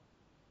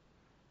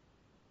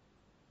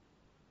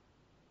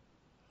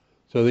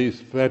 So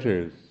these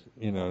fetters,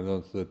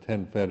 the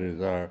 10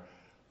 fetters are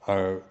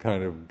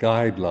kind of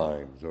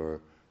guidelines or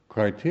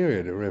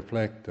criteria to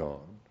reflect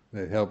on.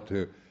 They help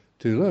to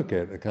look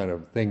at the kind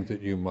of things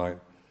that you might,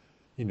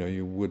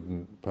 you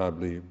wouldn't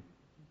probably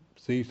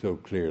see so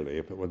clearly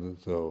if it wasn't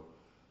so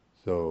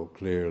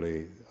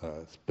clearly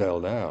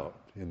spelled out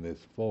in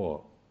this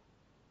form.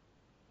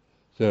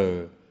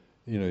 So,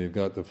 you've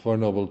got the Four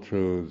Noble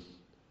Truths.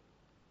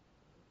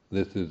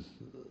 This is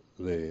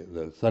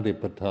the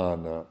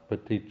Satipatthana,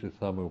 Paticca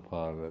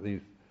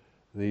Samuppada.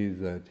 These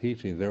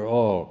teachings, they're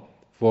all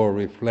for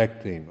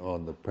reflecting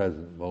on the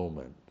present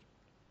moment.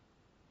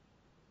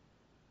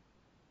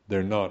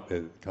 They're not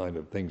kind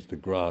of things to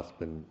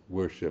grasp and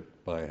worship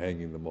by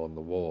hanging them on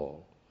the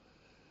wall.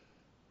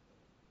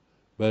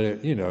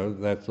 But,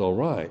 that's all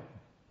right.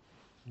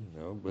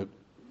 But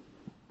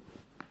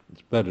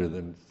it's better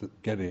than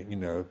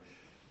getting,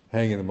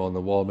 hanging them on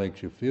the wall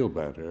makes you feel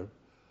better.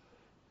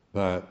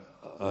 But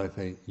I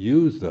think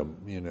use them,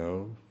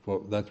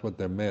 that's what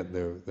they're meant.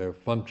 They're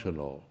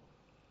functional.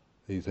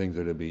 These things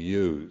are to be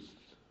used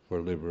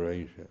for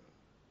liberation.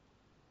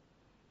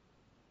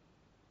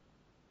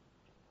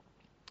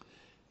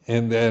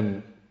 And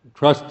then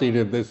trusting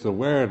in this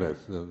awareness,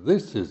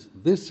 this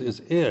is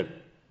it.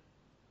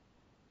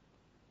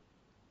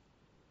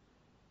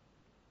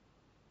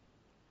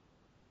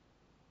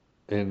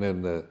 And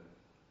then the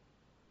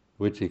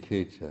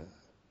vicikicca,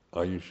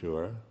 are you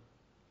sure?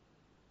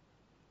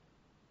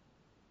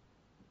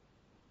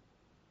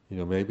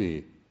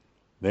 Maybe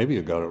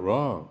you got it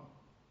wrong.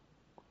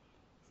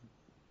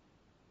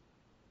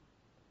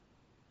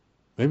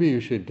 Maybe you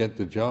should get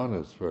the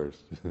jhanas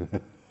first.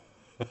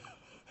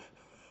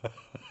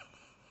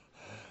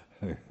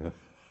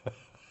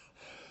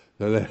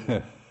 So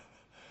then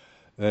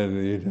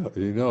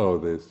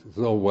this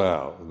so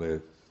well,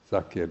 the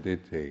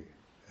Sakkayaditthi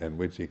and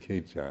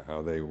vicikicca,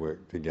 how they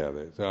work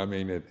together. So I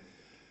mean,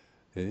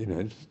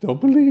 I just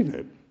don't believe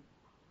it.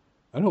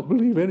 I don't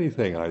believe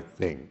anything I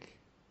think,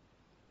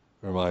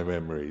 or my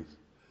memories.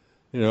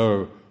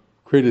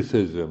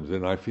 Criticisms,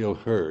 and I feel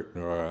hurt,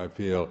 or I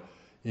feel,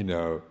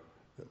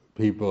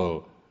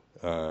 people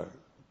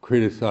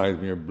criticize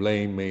me or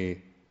blame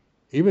me,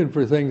 even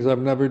for things I've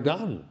never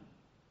done.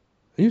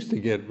 I used to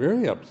get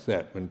very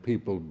upset when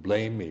people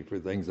blame me for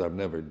things I've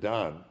never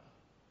done.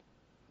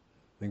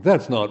 I think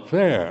that's not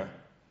fair.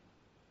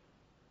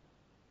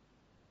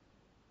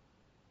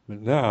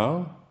 But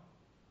now,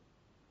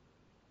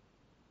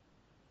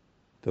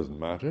 it doesn't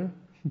matter.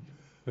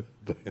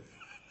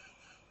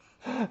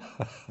 I'm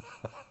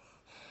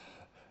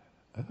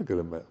not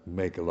going to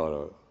make a lot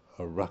of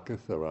a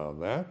ruckus around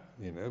that.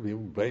 People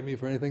blame me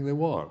for anything they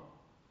want.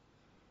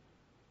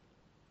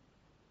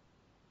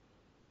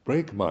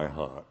 Break my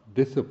heart,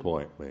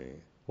 disappoint me,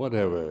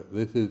 whatever.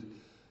 This is,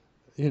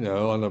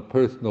 on a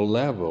personal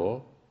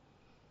level,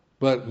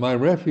 but my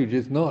refuge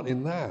is not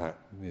in that,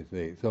 you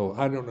see. So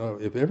I don't know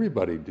if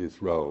everybody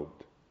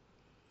disrobed.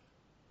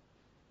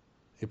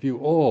 If you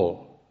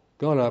all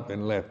got up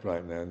and left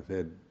right now and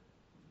said,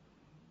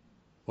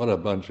 what a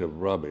bunch of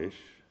rubbish,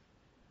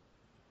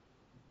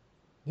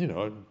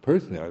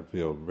 personally I'd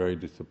feel very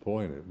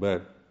disappointed,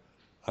 but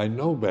I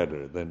know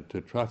better than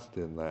to trust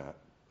in that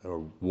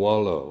or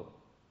wallow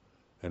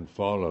and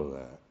follow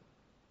that.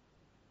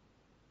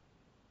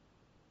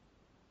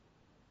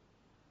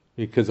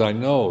 Because I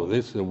know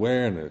this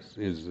awareness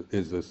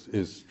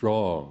is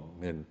strong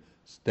and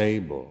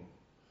stable,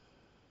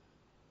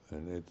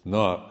 and it's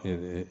not, and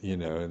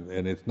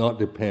it's not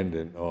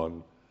dependent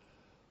on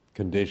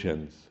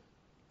conditions,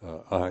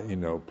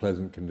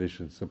 pleasant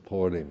conditions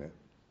supporting it.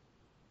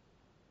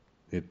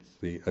 It's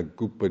the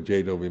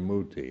agupajceto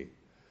vimutti.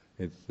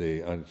 It's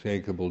the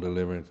unshakable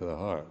deliverance of the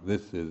heart.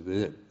 This is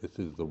it. This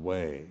is the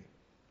way.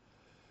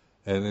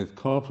 And this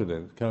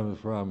confidence comes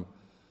from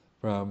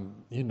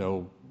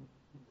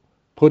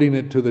putting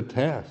it to the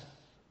test.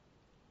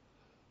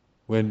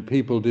 When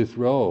people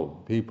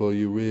disrobe, people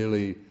you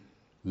really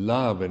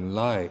love and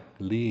like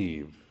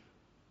leave.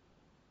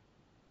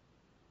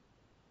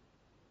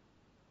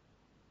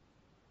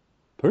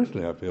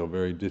 Personally, I feel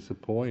very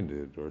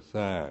disappointed or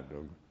sad,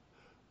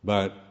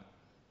 but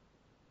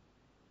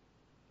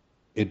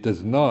it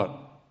does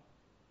not,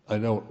 I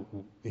don't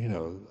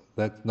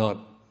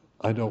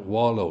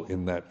wallow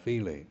in that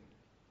feeling.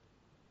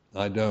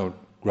 I don't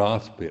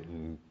grasp it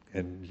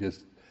and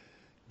just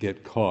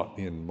get caught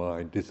in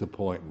my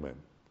disappointment.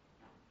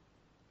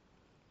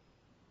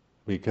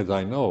 Because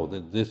I know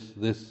that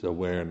this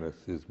awareness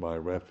is my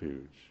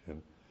refuge,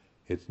 and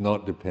it's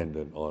not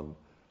dependent on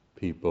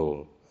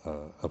people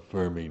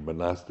affirming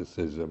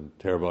monasticism,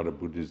 Theravada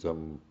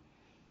Buddhism,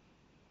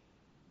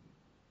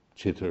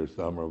 Chitta,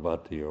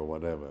 Samravati, or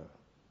whatever.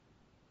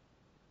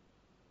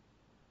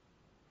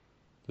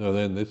 So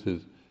then this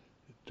is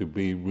to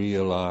be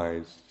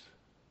realized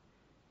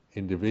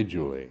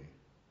individually.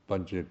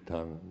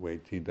 Panchitang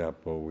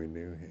Vetidapo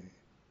Vinuhi.